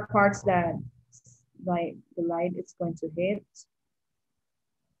there are parts that like the light is going to hit.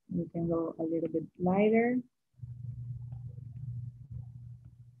 You can go a little bit lighter.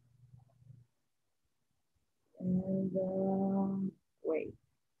 And wait,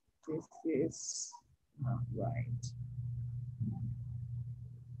 this is not right.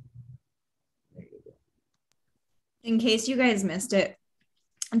 There you go. In case you guys missed it,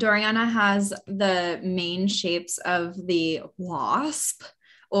 Doriana has the main shapes of the wasp,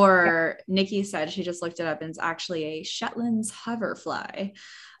 or Nikki said she just looked it up and it's actually a Shetland's hoverfly.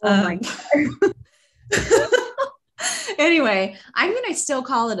 Oh my God. Anyway, I'm gonna still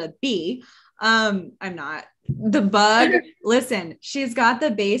call it a bee. I'm not. The bug, listen, she's got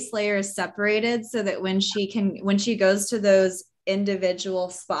the base layers separated so that when she goes to those individual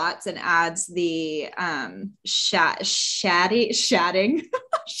spots and adds the shading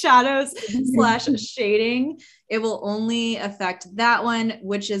shadows / shading, it will only affect that one,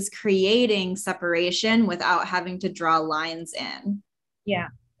 which is creating separation without having to draw lines in. Yeah,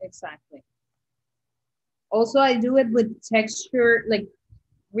 exactly. Also, I do it with texture, like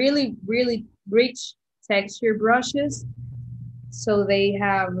really, really rich texture brushes. So they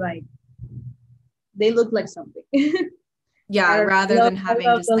have like, they look like something. Yeah, rather than having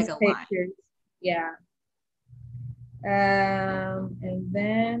just like a line. Yeah. And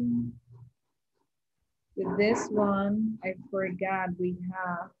then with this one, I forgot we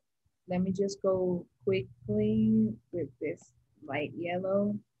have, let me just go quickly with this light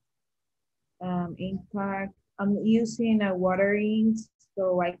yellow ink pack. I'm using a water ink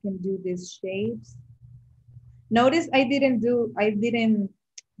so I can do these shapes. Notice I didn't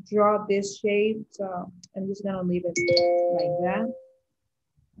draw this shape, so I'm just gonna leave it like that.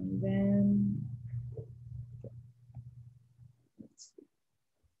 And then, let's see.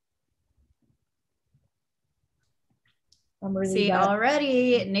 I'm really See, bad.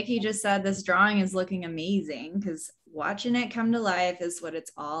 already Nikki just said this drawing is looking amazing because watching it come to life is what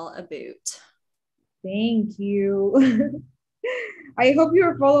it's all about. Thank you. I hope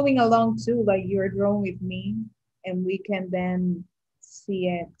you're following along too, like you're drawing with me, and we can then see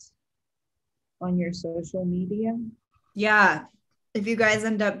it on your social media. Yeah. If you guys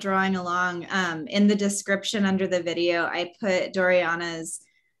end up drawing along, in the description under the video, I put Doriana's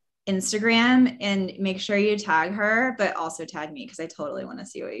Instagram, and make sure you tag her, but also tag me because I totally want to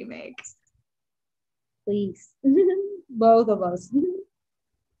see what you make. Please. Both of us.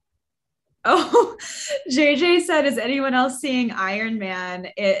 Oh, JJ said, is anyone else seeing Iron Man?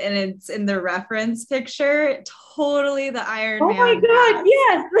 And it's in the reference picture. Totally the Iron Man. Oh my God,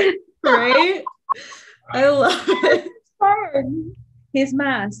 yes. Right? I love it. His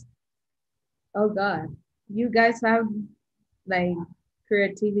mask. Oh God. You guys have like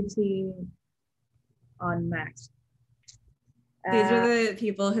creativity on max. These are the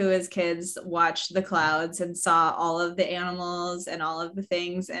people who, as kids, watched the clouds and saw all of the animals and all of the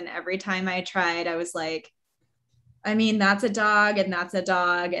things. And every time I tried, I was like, I mean, that's a dog, and that's a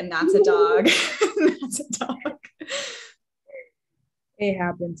dog, and that's a dog, and that's a dog. It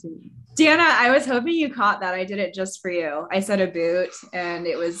happened to me. Deanna, I was hoping you caught that. I did it just for you. I said a boot, and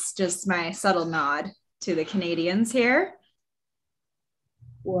it was just my subtle nod to the Canadians here.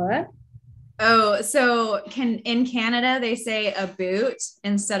 What? Oh, so in Canada, they say a boot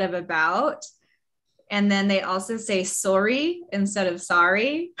instead of about. And then they also say sorry instead of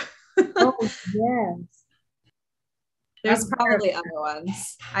sorry. Oh, yes. There's probably other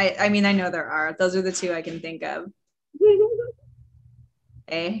ones. I mean, I know there are. Those are the two I can think of.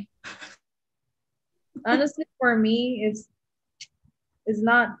 Eh? Honestly, for me, it's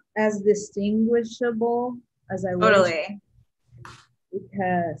not as distinguishable as I wish,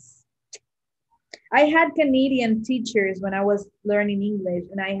 because I had Canadian teachers when I was learning English,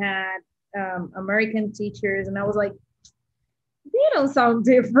 and I had American teachers, and I was like, they don't sound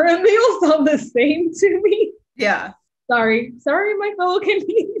different. They all sound the same to me. Yeah. Sorry, my fellow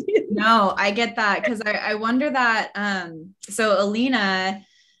Canadians. No, I get that, because I wonder that. So Alina,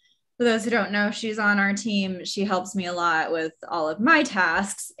 for those who don't know, she's on our team. She helps me a lot with all of my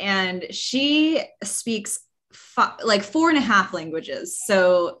tasks, and she speaks like 4.5 languges.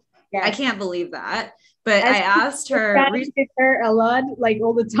 So yes. I can't believe that. But I asked her a lot, like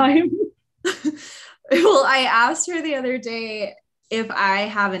all the time. Well, I asked her the other day if I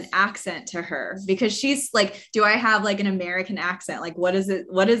have an accent to her, because she's like, do I have like an American accent? Like, what is it?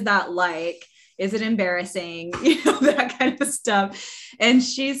 What is that like? Is it embarrassing? You know, that kind of stuff. And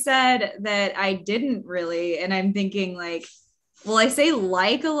she said that I didn't really. And I'm thinking like, well, I say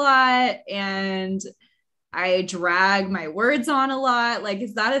like a lot, and I drag my words on a lot. Like,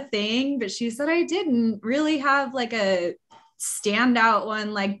 is that a thing? But she said I didn't really have like a standout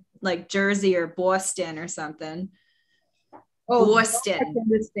one, like Jersey or Boston or something. Oh, Boston.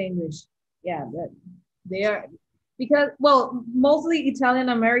 Distinguished. Yeah, that they are, because, well, mostly Italian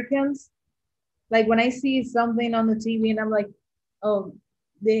Americans. Like when I see something on the TV and I'm like, oh,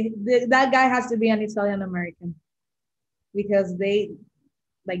 that guy has to be an Italian American, because they,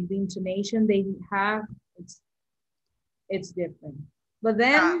 like the intonation they have, it's different. But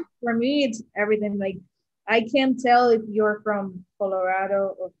then for me, it's everything. Like I can't tell if you're from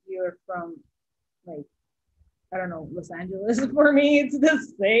Colorado or if you're from, like, I don't know, Los Angeles. For me, it's the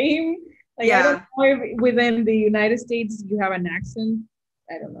same. Like, yeah. I don't know if within the United States you have an accent.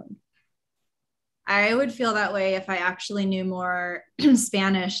 I don't know. I would feel that way if I actually knew more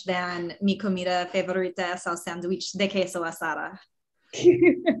Spanish than mi comida favorita es el sándwich de queso asada.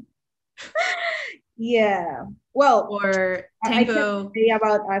 Yeah. Well, Or I can't tango. say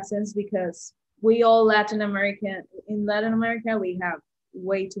about accents because we all Latin American, in Latin America, we have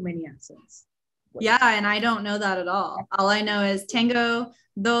way too many accents. Yeah, and I don't know that at all. All I know is tengo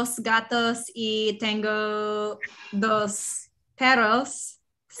dos gatos y tengo dos perros.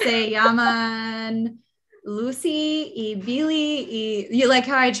 Se llaman Lucy y Billy. Y, you like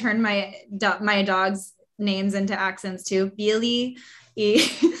how I turn my dog's names into accents too? Billy y,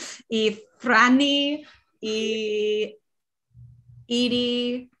 y Franny y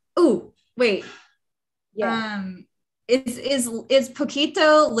Edie. Oh, wait. Yeah. Is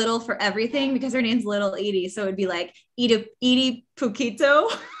Poquito little for everything because her name's Little Edie, so it'd be like Edie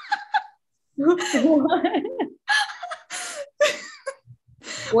Poquito.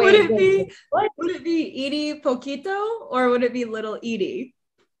 Would it be what? would it be Edie Poquito or would it be Little Edie?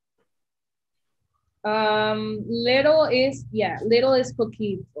 Little is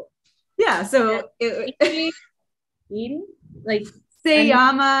poquito. Yeah, so Eating like se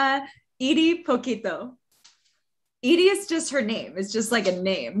llama Edie Poquito. Edie is just her name. It's just like a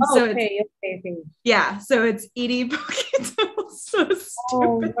name. Oh, so okay. Yeah, so it's Edie Poquito. So stupid.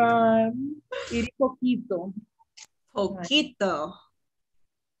 Oh God. Edie Poquito. Poquito.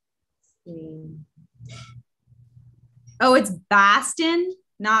 Sí. Oh, it's Boston,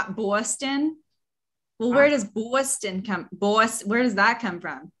 not Boston. Well, where does Boston come? Where does that come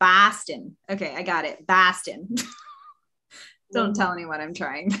from? Boston. Okay, I got it. Boston. Don't tell anyone I'm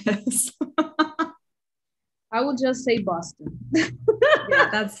trying this. I would just say Boston.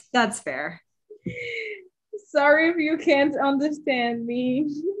 Yeah, that's fair. Sorry if you can't understand me.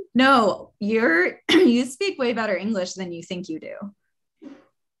 No, you speak way better English than you think you do.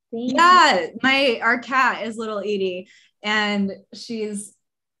 Our cat is Little Edie, and she's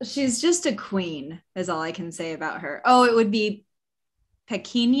just a queen, is all I can say about her. Oh, it would be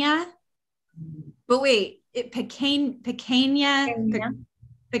Pequeña. But wait, Pequeña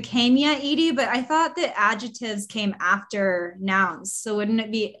Edie, but I thought that adjectives came after nouns. So wouldn't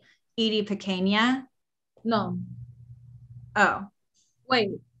it be Edie Pequeña? No. Oh.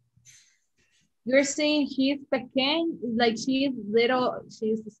 Wait. You're saying she's pequeña, like she's little,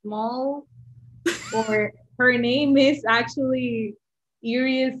 she's small, or her name is actually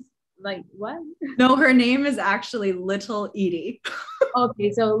Iris, like what? No, her name is actually Little Edie.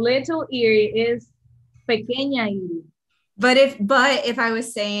 Okay, so Little Edie is Pequeña Edie. But if I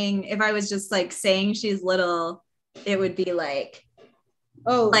was just like saying she's little, it would be like,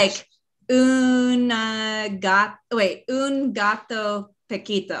 like un gato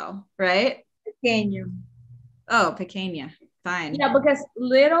pequito, right? Pequeño. Oh, pequeña. Fine. Yeah, because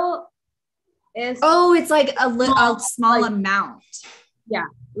little is. Oh, it's like a small like, amount. Yeah.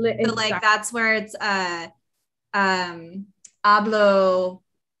 So like that's where it's hablo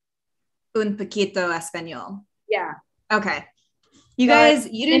un poquito español. Yeah. Okay. You guys,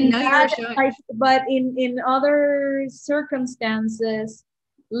 you didn't know you were showing. Like, but in other circumstances,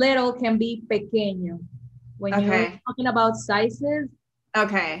 little can be pequeño. When you're talking about sizes.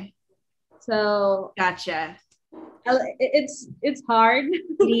 Okay. So. Gotcha. It's hard.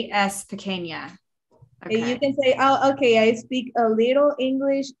 Es pequeña. Okay. You can say, oh, okay, I speak a little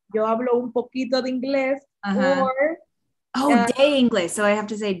English. Yo hablo un poquito de inglés. Or. De inglés. So I have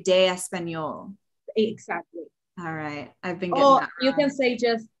to say de español. Exactly. All right. I've been getting that you can say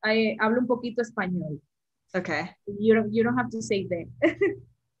just, I hablo un poquito español. Okay. You don't have to say de.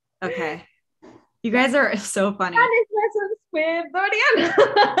 Okay. You guys are so funny. Spanish lessons with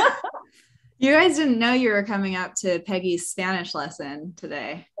Doriana. You guys didn't know you were coming up to Peggy's Spanish lesson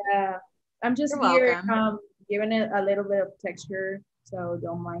today. Yeah. I'm just here giving it a little bit of texture, so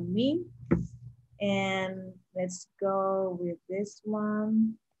don't mind me. And let's go with this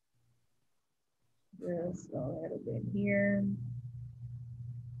one. Just a little bit here.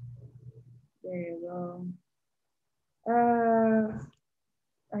 There you go.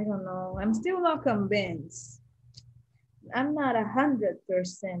 I don't know. I'm still not convinced. I'm not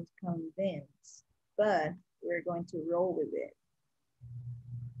 100% convinced, but we're going to roll with it.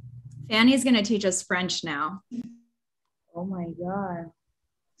 Fanny's going to teach us French now. Oh my God.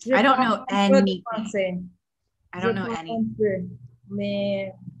 I don't know anything. I don't know anything.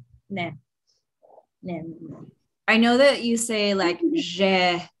 I know that you say like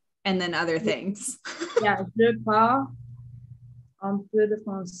je and then other things. Yeah, je parle un peu de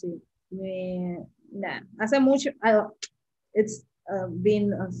français. Mais hace mucho, it's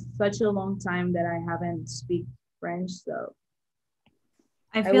been such a long time that I haven't speak French, so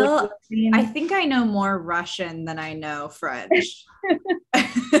I I would feel, I lean. think I know more Russian than I know French.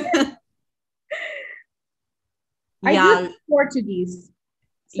 I do Yeah, Portuguese.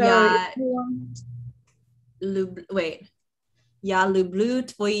 So if yeah, you want, wait. Я люблю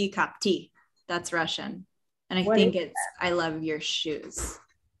твои капти. That's Russian. And I what is think it's I love your shoes.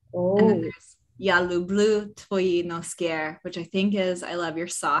 And then oh there's Я люблю твои носки, which I think is I love your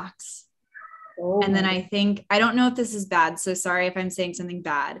socks. oh And then my I think I don't know if this is bad, so sorry if I'm saying something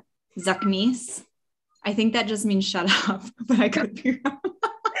bad. Zaknis. I think that just means shut up, but I could be wrong.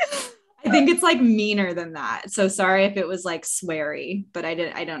 I think it's like meaner than that. So sorry if it was like sweary, but I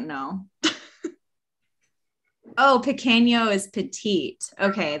don't know. Oh, pequeño is petite.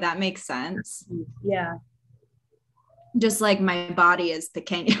 Okay, that makes sense. God. Yeah. Just like my body is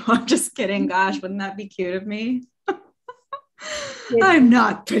pequeño. I'm just kidding. Gosh, wouldn't that be cute of me? I'm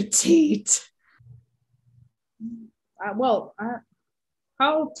not petite. Well,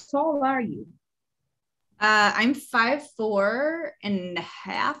 how tall are you? I'm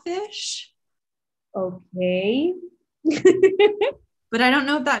 5'4.5" ish. Okay. But I don't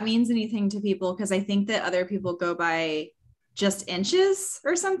know if that means anything to people because I think that other people go by just inches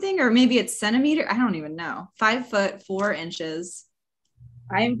or something, or maybe it's centimeter. I don't even know. 5'4".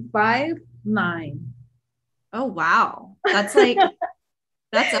 I'm 5'9". Oh, wow. That's like,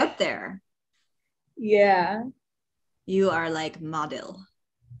 that's up there. Yeah. You are like model.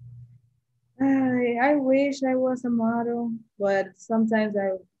 I wish I was a model, but sometimes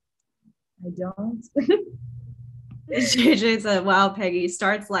I don't. JJ said, wow, Peggy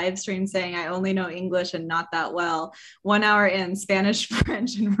starts live stream saying, I only know English and not that well. 1 hour in Spanish,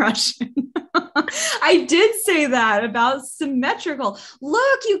 French, and Russian. I did say that about symmetrical.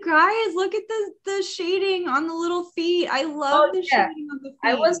 Look, you guys, look at the shading on the little feet. I love Oh the yeah. shading on the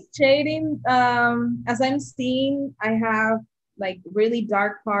I feet. was shading, as I'm seeing, I have like really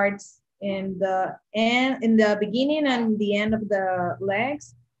dark parts in the end, in the beginning and the end of the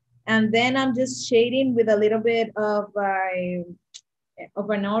legs. And then I'm just shading with a little bit of an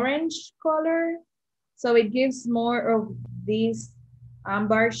orange color. So it gives more of this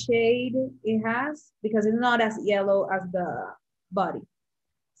amber shade it has because it's not as yellow as the body.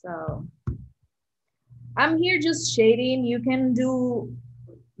 So I'm here just shading. You can do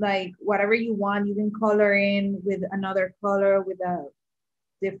like whatever you want. You can color in with another color with a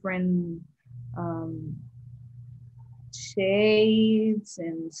different um, shades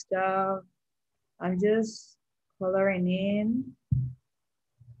and stuff. I'm just coloring in,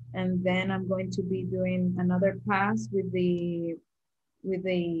 and then I'm going to be doing another pass with the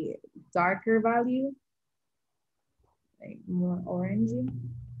darker value, like more orangey.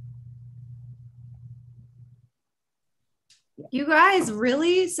 You guys,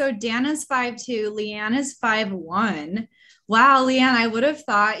 really? So Dana's 5'2", Leanne is 5'1". Wow, Leanne, I would have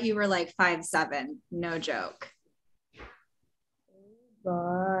thought you were like 5'7". No joke.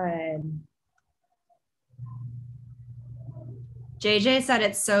 Good. JJ said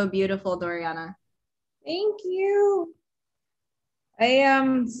it's so beautiful, Doriana. Thank you. I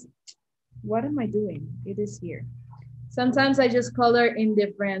am. What am I doing? It is here. Sometimes I just color in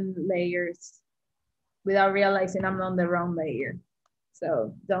different layers without realizing I'm on the wrong layer.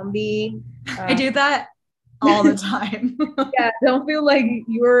 So don't be. I do that all the time. Yeah, don't feel like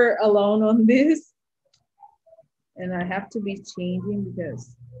you're alone on this. And I have to be changing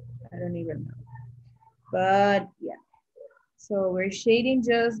because I don't even know. But yeah. So we're shading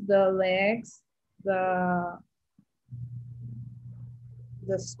just the legs, the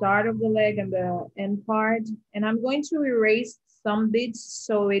start of the leg and the end part. And I'm going to erase some bits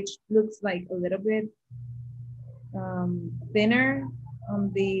so it looks like a little bit thinner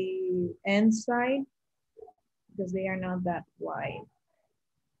on the end side because they are not that wide.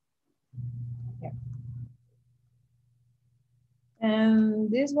 Yeah.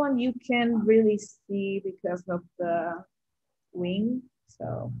 And this one you can really see because of the wing.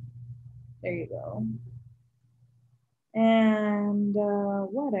 So there you go. And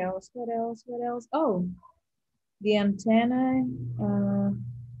what else? What else? What else? Oh, the antenna. I'm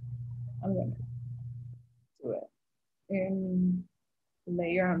gonna do it in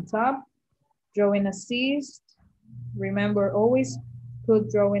layer on top. Drawing assist. Remember, always put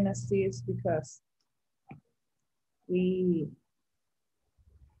drawing assist because we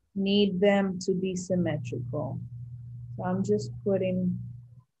need them to be symmetrical. So I'm just putting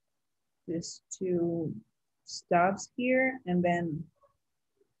these two stubs here and then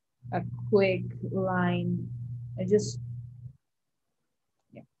a quick line. I just,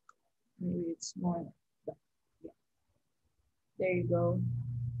 yeah, maybe it's more, but yeah. There you go.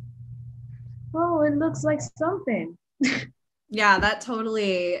 Oh, it looks like something. Yeah, that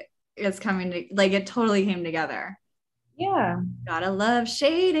totally is coming to, like, it totally came together. Yeah. Gotta love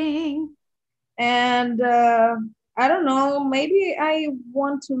shading. And I don't know, maybe I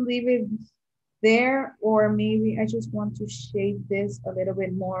want to leave it there, or maybe I just want to shade this a little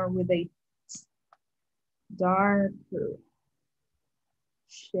bit more with a darker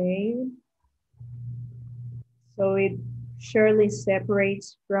shade. So it surely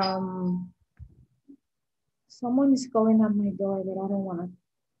separates from, someone is calling at my door, but I don't want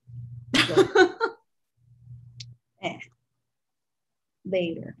to go.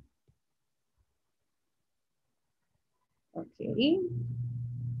 Later. Okay.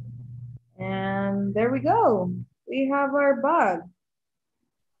 And there we go. We have our bug.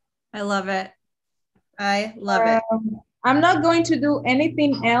 I love it. I love it. I'm not going to do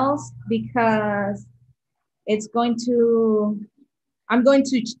anything else because it's going to, I'm going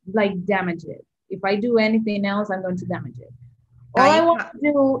to like damage it. If I do anything else, I'm going to damage it. All I want to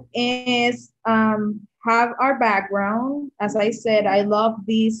do is have our background. As I said, I love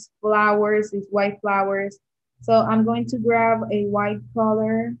these flowers, these white flowers. So I'm going to grab a white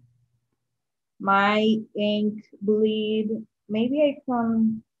color, my ink bleed. Maybe I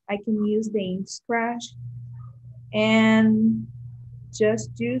can use the ink scratch and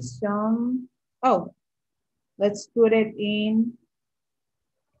just do some, oh, let's put it in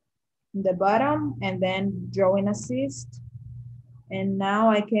the bottom and then drawing assist. And now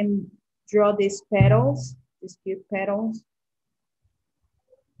I can draw these petals, these cute petals.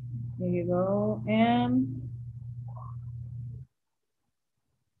 There you go. And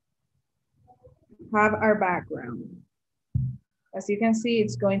have our background. As you can see,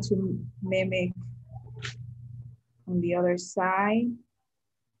 it's going to mimic on the other side.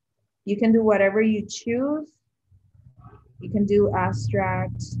 You can do whatever you choose. You can do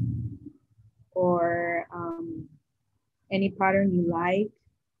abstract or any pattern you like.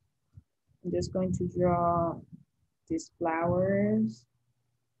 I'm just going to draw these flowers.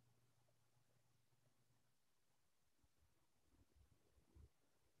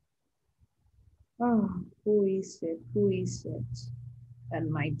 Oh, who is it? Who is it at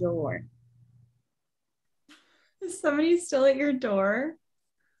my door? Is somebody still at your door?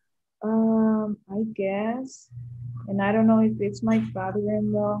 I guess. And I don't know if it's my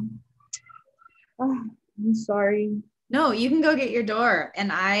father-in-law. Oh, I'm sorry. No, you can go get your door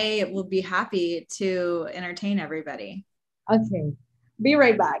and I will be happy to entertain everybody. Okay, be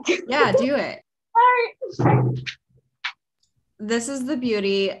right back. Yeah, do it. All right. This is the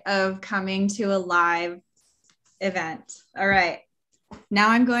beauty of coming to a live event. All right.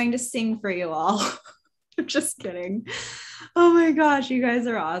 Now I'm going to sing for you all. I'm just kidding. Oh my gosh, you guys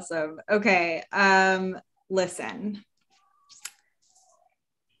are awesome. Okay. Listen.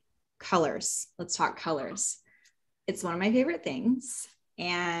 Colors. Let's talk colors. It's one of my favorite things.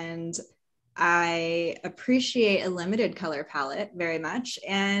 And I appreciate a limited color palette very much.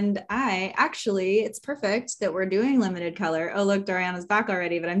 And it's perfect that we're doing limited color. Oh, look, Doriana's back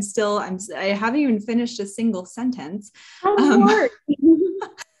already, but I haven't even finished a single sentence. No,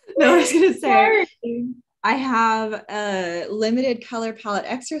 I was going to say, I have a limited color palette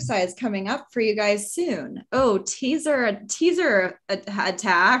exercise coming up for you guys soon. Oh, teaser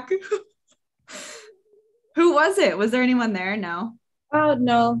attack. Who was it? Was there anyone there? No. Oh,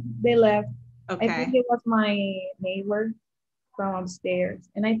 no, they left. Okay. I think it was my neighbor from upstairs.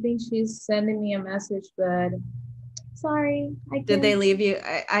 And I think she's sending me a message, but sorry. Did they leave you?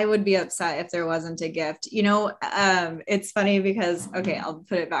 I would be upset if there wasn't a gift. You know, it's funny because, okay, I'll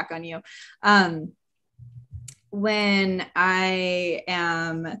put it back on you. When I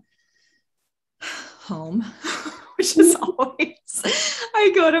am home, which is always,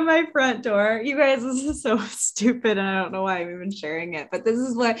 I go to my front door. You guys, this is so stupid, and I don't know why I'm even sharing it, but this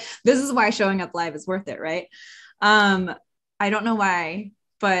is why showing up live is worth it, right? I don't know why,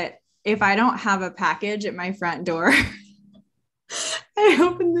 but if I don't have a package at my front door, I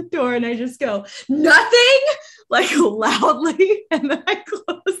open the door and I just go, nothing, like loudly, and then I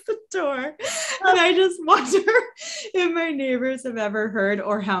close the door. And I just wonder if my neighbors have ever heard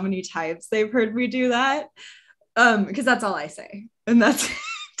or how many times they've heard me do that. Because that's all I say. And that's it.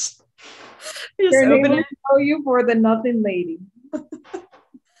 I just open it. Know you for the nothing lady.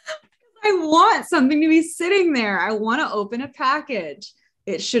 I want something to be sitting there. I want to open a package.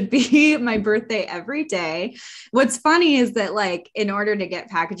 It should be my birthday every day. What's funny is that, like, in order to get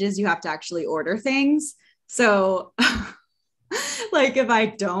packages, you have to actually order things. So like if I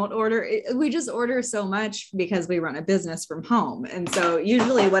don't order, we just order so much because we run a business from home. And so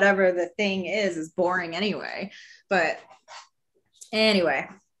usually whatever the thing is boring anyway. But anyway,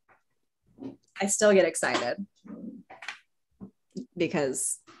 I still get excited.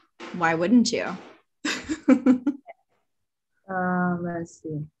 because why wouldn't you? Let's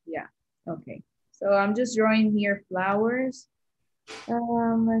see. Yeah. Okay. So I'm just drawing here flowers.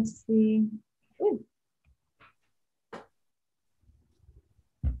 Let's see. Ooh.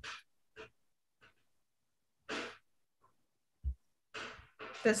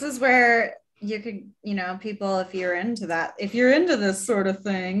 This is where you could, you know, people, if you're into that, if you're into this sort of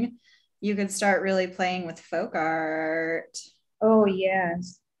thing, you could start really playing with folk art. Oh,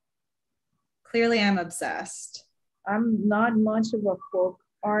 yes. Clearly, I'm obsessed. I'm not much of a folk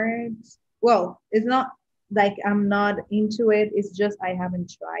art. Well, it's not like I'm not into it. It's just I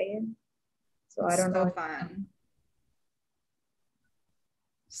haven't tried it. So I don't know. So fun.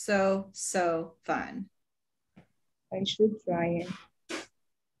 So fun. I should try it.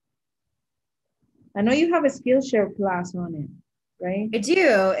 I know you have a Skillshare class on it, right? I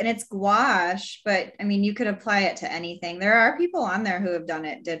do, and it's gouache, but I mean, you could apply it to anything. There are people on there who have done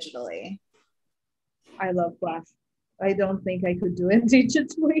it digitally. I love gouache. I don't think I could do it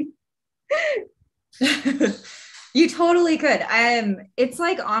digitally. You totally could. It's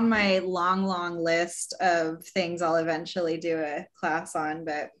like on my long list of things I'll eventually do a class on,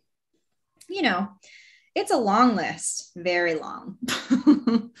 but you know, it's a long list, very long.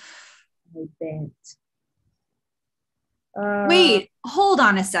 I bet. Wait, hold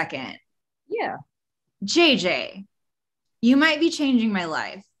on a second. Yeah. JJ, you might be changing my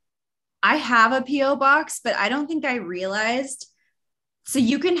life. I have a PO box, but I don't think I realized. So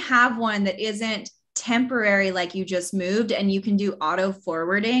you can have one that isn't temporary, like you just moved, and you can do auto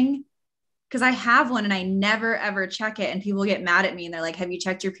forwarding. Because I have one and I never ever check it, and people get mad at me and they're like, "Have you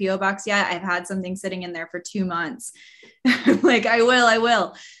checked your PO box yet? I've had something sitting in there for 2 months." Like, I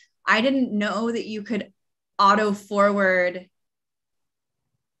will. I didn't know that you could auto forward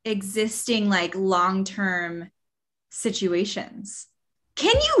existing like long-term situations.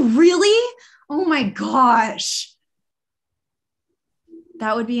 Can you really? Oh my gosh.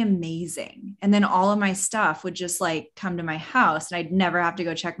 That would be amazing. And then all of my stuff would just like come to my house and I'd never have to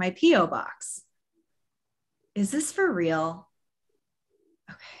go check my PO box. Is this for real?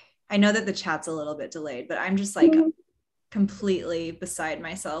 Okay. I know that the chat's a little bit delayed, but I'm just like completely beside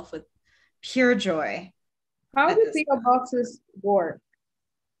myself with pure joy. How do PO boxes work?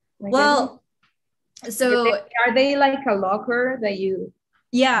 Like, well, so are they like a locker that you?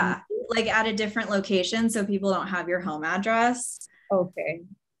 Yeah, like at a different location so people don't have your home address. Okay.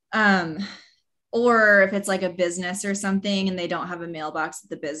 Or if it's like a business or something and they don't have a mailbox at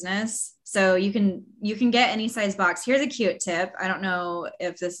the business. So you can get any size box. Here's a cute tip. I don't know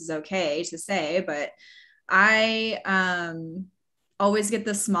if this is okay to say, but I always get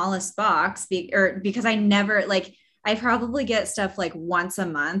the smallest box because I never like I probably get stuff like once a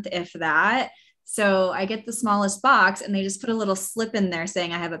month, if that. So I get the smallest box and they just put a little slip in there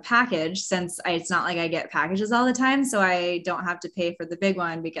saying I have a package since it's not like I get packages all the time. So I don't have to pay for the big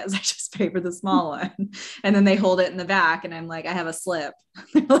one because I just pay for the small one. And then they hold it in the back and I'm like, I have a slip.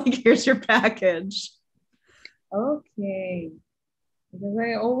 Like, here's your package. Okay. Because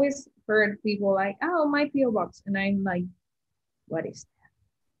I always heard people like, oh, my PO box. And I'm like, what is that?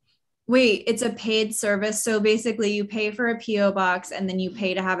 Wait, it's a paid service. So basically you pay for a PO box and then you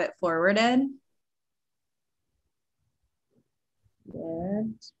pay to have it forwarded. What?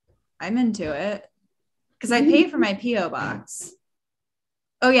 I'm into it because I pay for my PO box.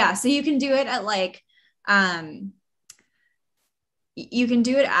 Oh yeah, so you can do it at like you can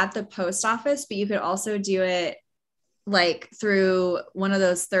do it at the post office, but you could also do it like through one of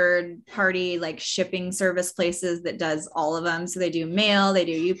those third party like shipping service places that does all of them. So they do mail, they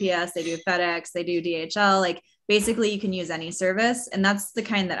do UPS, they do FedEx, they do DHL. Like basically you can use any service, and that's the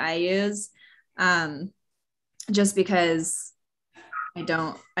kind that I use. Just because I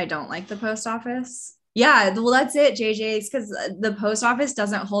don't like the post office. Yeah, well, that's it, JJ. It's because the post office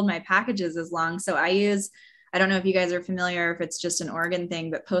doesn't hold my packages as long. So I don't know if you guys are familiar, if it's just an Oregon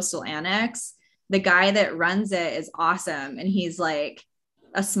thing, but Postal Annex, the guy that runs it is awesome. And he's like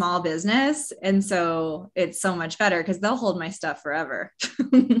a small business. And so it's so much better because they'll hold my stuff forever.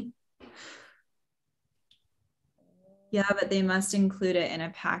 Yeah, but they must include it in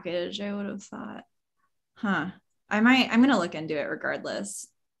a package, I would have thought. Huh. I'm going to look into it regardless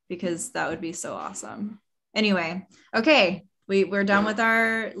because that would be so awesome. Anyway, okay. We're done with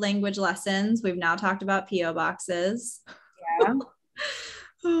our language lessons. We've now talked about PO boxes. Yeah.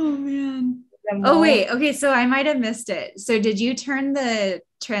 Oh man. Oh wait. Okay. So I might've missed it. So did you turn the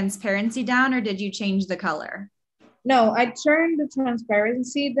transparency down or did you change the color? No, I turned the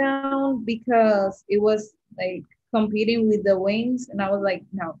transparency down because it was like competing with the wings. And I was like,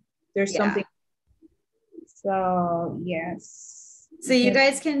 no, there's something. So yes. So you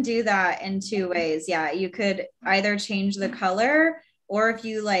guys can do that in two ways. Yeah, you could either change the color, or if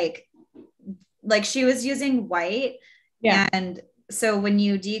you like she was using white. Yeah. And so when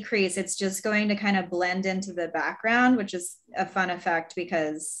you decrease, it's just going to kind of blend into the background, which is a fun effect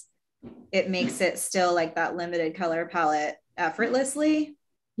because it makes it still like that limited color palette effortlessly.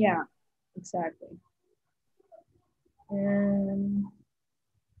 Yeah, exactly. And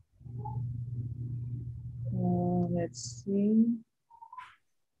let's see.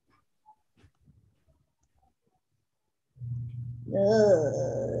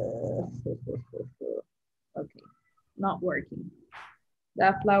 Okay, not working.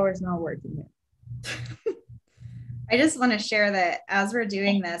 That flower is not working yet. I just want to share that as we're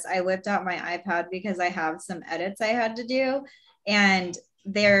doing this, I whipped out my iPad because I have some edits I had to do, and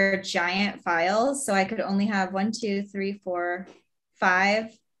they're giant files. So I could only have 1, 2, 3, 4,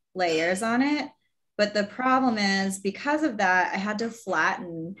 5 layers on it. But the problem is because of that, I had to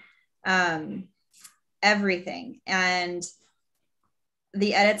flatten everything. And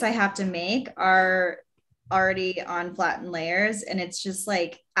the edits I have to make are already on flattened layers. And it's just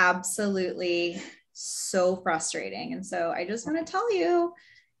like absolutely so frustrating. And so I just want to tell you,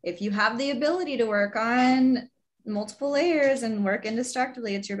 if you have the ability to work on multiple layers and work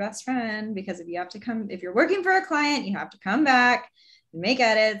indistractably, it's your best friend, because if you're working for a client, you have to come back and make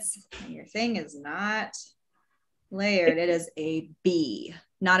edits, and your thing is not layered. It is a B,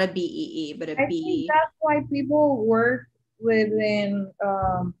 not a BEE, but a B. I think that's why people work within,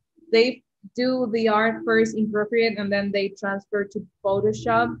 they do the art first in Procreate and then they transfer to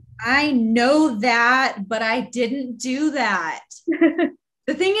Photoshop. I know that, but I didn't do that.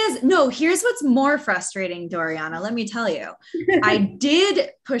 The thing is, no, here's what's more frustrating, Doriana. Let me tell you. I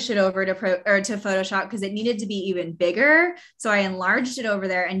did push it over to Photoshop because it needed to be even bigger. So I enlarged it over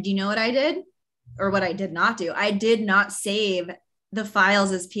there. And do you know what I did? Or what I did not do? I did not save the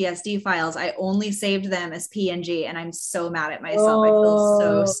files as PSD files. I only saved them as PNG, and I'm so mad at myself. I feel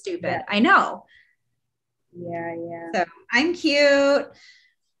so stupid. Yeah. I know. Yeah. So I'm cute,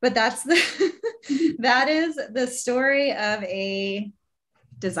 but that is the story of a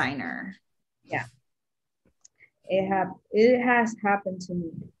designer. Yeah. It has happened to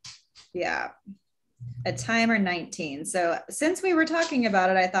me. Yeah. A timer 19. So since we were talking about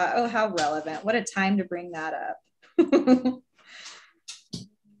it, I thought, oh, how relevant. What a time to bring that up.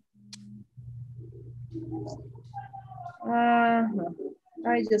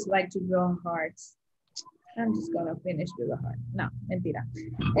 I just like to draw hearts. I'm just gonna finish with a heart. No, mentira.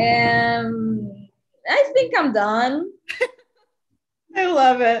 I think I'm done. I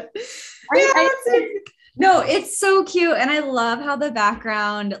love it. No, it's so cute. And I love how the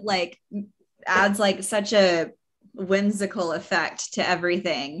background like adds like such a whimsical effect to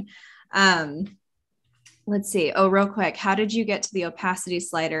everything. Let's see. Oh, real quick. How did you get to the opacity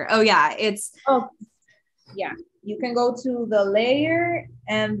slider? Oh yeah, yeah. You can go to the layer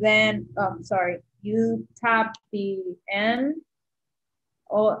and then, you tap the N.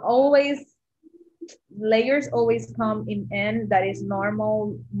 Layers always come in N. That is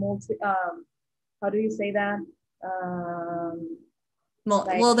normal, how do you say that?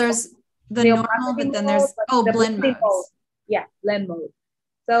 Well, there's the normal, but then there's blend mode. Yeah, blend mode.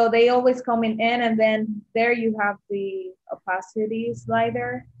 So they always come in N, and then there you have the opacity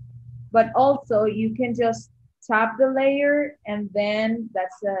slider. But also you can just tap the layer, and then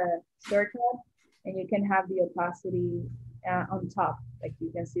that's a shortcut, and you can have the opacity on top. Like you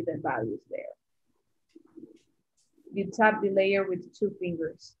can see the values there. You tap the layer with 2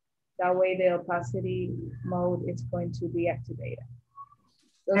 fingers. That way the opacity mode is going to be activated.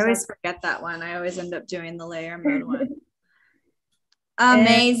 I always forget that one. I always end up doing the layer mode one.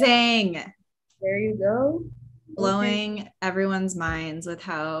 Amazing. And there you go. Blowing everyone's minds with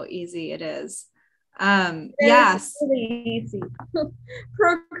how easy it is. Yes. Really easy.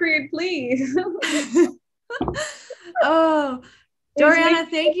 Procreate, please. Oh, Doriana,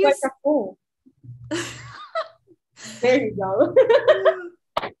 thank you. There you go.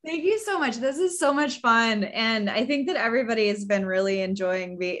 Thank you so much. This is so much fun. And I think that everybody has been really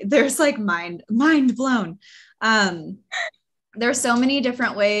enjoying there's like mind blown. There's so many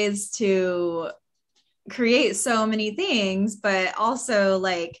different ways to create so many things, but also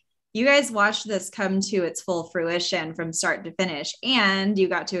like you guys watched this come to its full fruition from start to finish, and you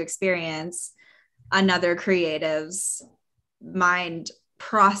got to experience another creative's mind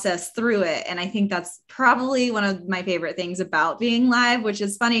process through it. And I think that's probably one of my favorite things about being live, which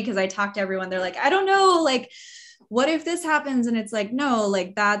is funny because I talk to everyone, they're like, I don't know, like, what if this happens? And it's like, no,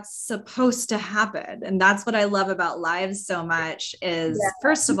 like that's supposed to happen. And that's what I love about lives so much is,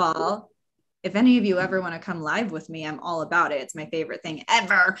 first of all, if any of you ever want to come live with me, I'm all about it. It's my favorite thing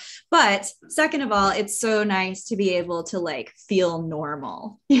ever. But second of all, it's so nice to be able to like feel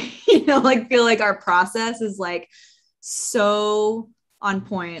normal, you know, like feel like our process is like so on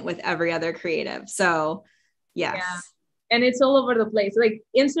point with every other creative. So yes. Yeah. And it's all over the place. Like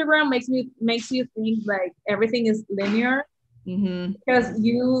Instagram makes you think like everything is linear, because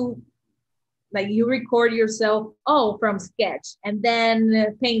you record yourself from sketch and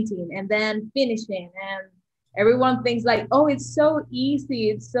then painting and then finishing, and everyone thinks like, oh, it's so easy,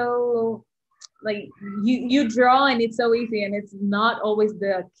 it's so like you draw and it's so easy, and it's not always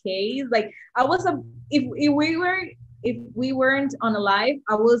the case. Like if we weren't on a live,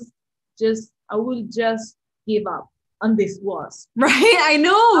 I would just give up on this was. Right. I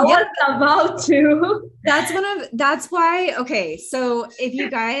know. I was about to. That's why. Okay. So if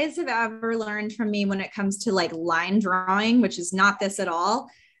you guys have ever learned from me when it comes to like line drawing, which is not this at all,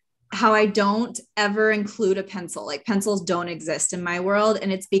 how I don't ever include a pencil, like pencils don't exist in my world.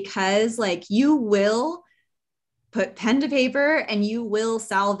 And it's because like you will put pen to paper and you will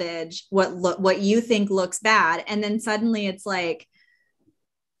salvage what you think looks bad. And then suddenly it's like,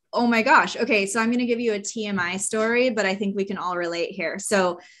 oh my gosh. Okay. So I'm going to give you a TMI story, but I think we can all relate here.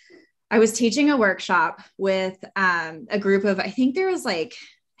 So I was teaching a workshop with a group of, I think there was like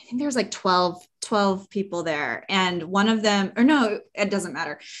 12 people there. And one of them, or no, it doesn't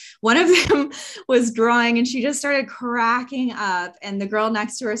matter. One of them was drawing and she just started cracking up. And the girl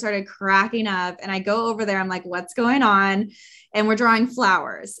next to her started cracking up. And I go over there, I'm like, what's going on? And we're drawing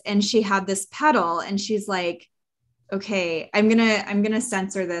flowers. And she had this petal and she's like, okay, I'm gonna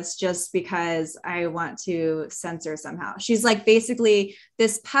censor this just because I want to censor somehow. She's like, basically,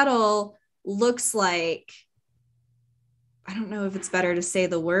 this petal looks like, I don't know if it's better to say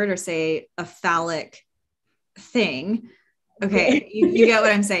the word or say a phallic thing. Okay, you get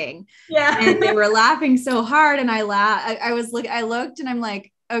what I'm saying. Yeah. And they were laughing so hard, and I looked, and I'm like,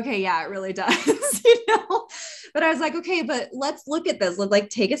 okay, yeah, it really does, you know. But I was like, okay, but let's look at this. Let's like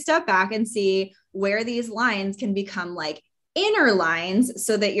take a step back and see where these lines can become like inner lines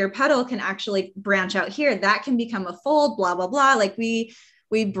so that your petal can actually branch out here. That can become a fold, blah, blah, blah. Like we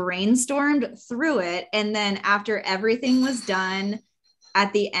brainstormed through it. And then after everything was done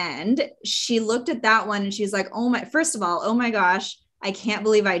at the end, she looked at that one and she's like, first of all, oh my gosh, I can't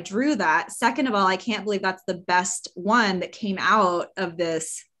believe I drew that. Second of all, I can't believe that's the best one that came out of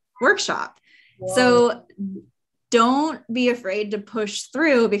this workshop. Wow. So don't be afraid to push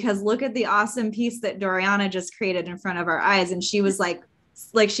through, because look at the awesome piece that Doriana just created in front of our eyes. And she was like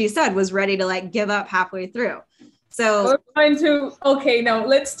she said, was ready to like give up halfway through. So we're going to, okay, no,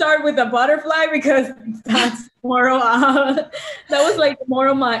 let's start with the butterfly, because that's more that was like more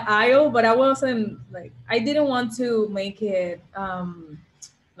of my aisle, but I wasn't like, I didn't want to make it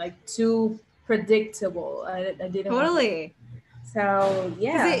like too predictable. I didn't totally. So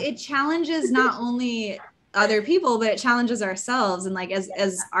yeah, it challenges not only other people, but it challenges ourselves. And like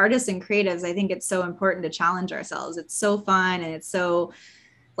as artists and creatives, I think it's so important to challenge ourselves. It's so fun and it's so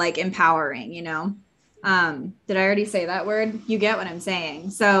like empowering, you know. Did I already say that word? You get what I'm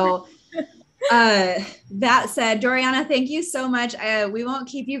saying. So that said, Doriana, thank you so much. We won't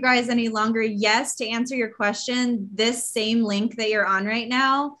keep you guys any longer. Yes, to answer your question, this same link that you're on right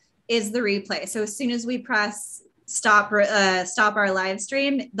now is the replay. So as soon as we press stop our live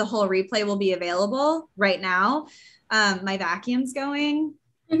stream, the whole replay will be available right now. My vacuum's going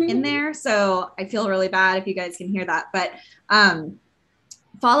in there, so I feel really bad if you guys can hear that. But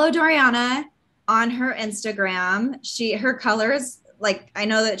follow Doriana on her Instagram. Her colors, like, I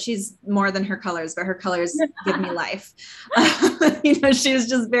know that she's more than her colors, but her colors give me life. You know, she's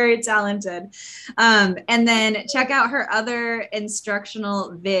just very talented. And then check out her other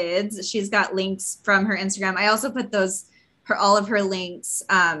instructional vids. She's got links from her Instagram. I also put all of her links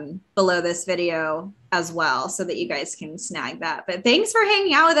below this video as well, so that you guys can snag that. But thanks for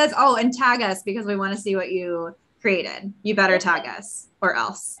hanging out with us. Oh, and tag us, because we want to see what you created. You better tag us or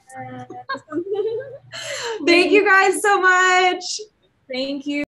else. Thank you guys so much. Thank you.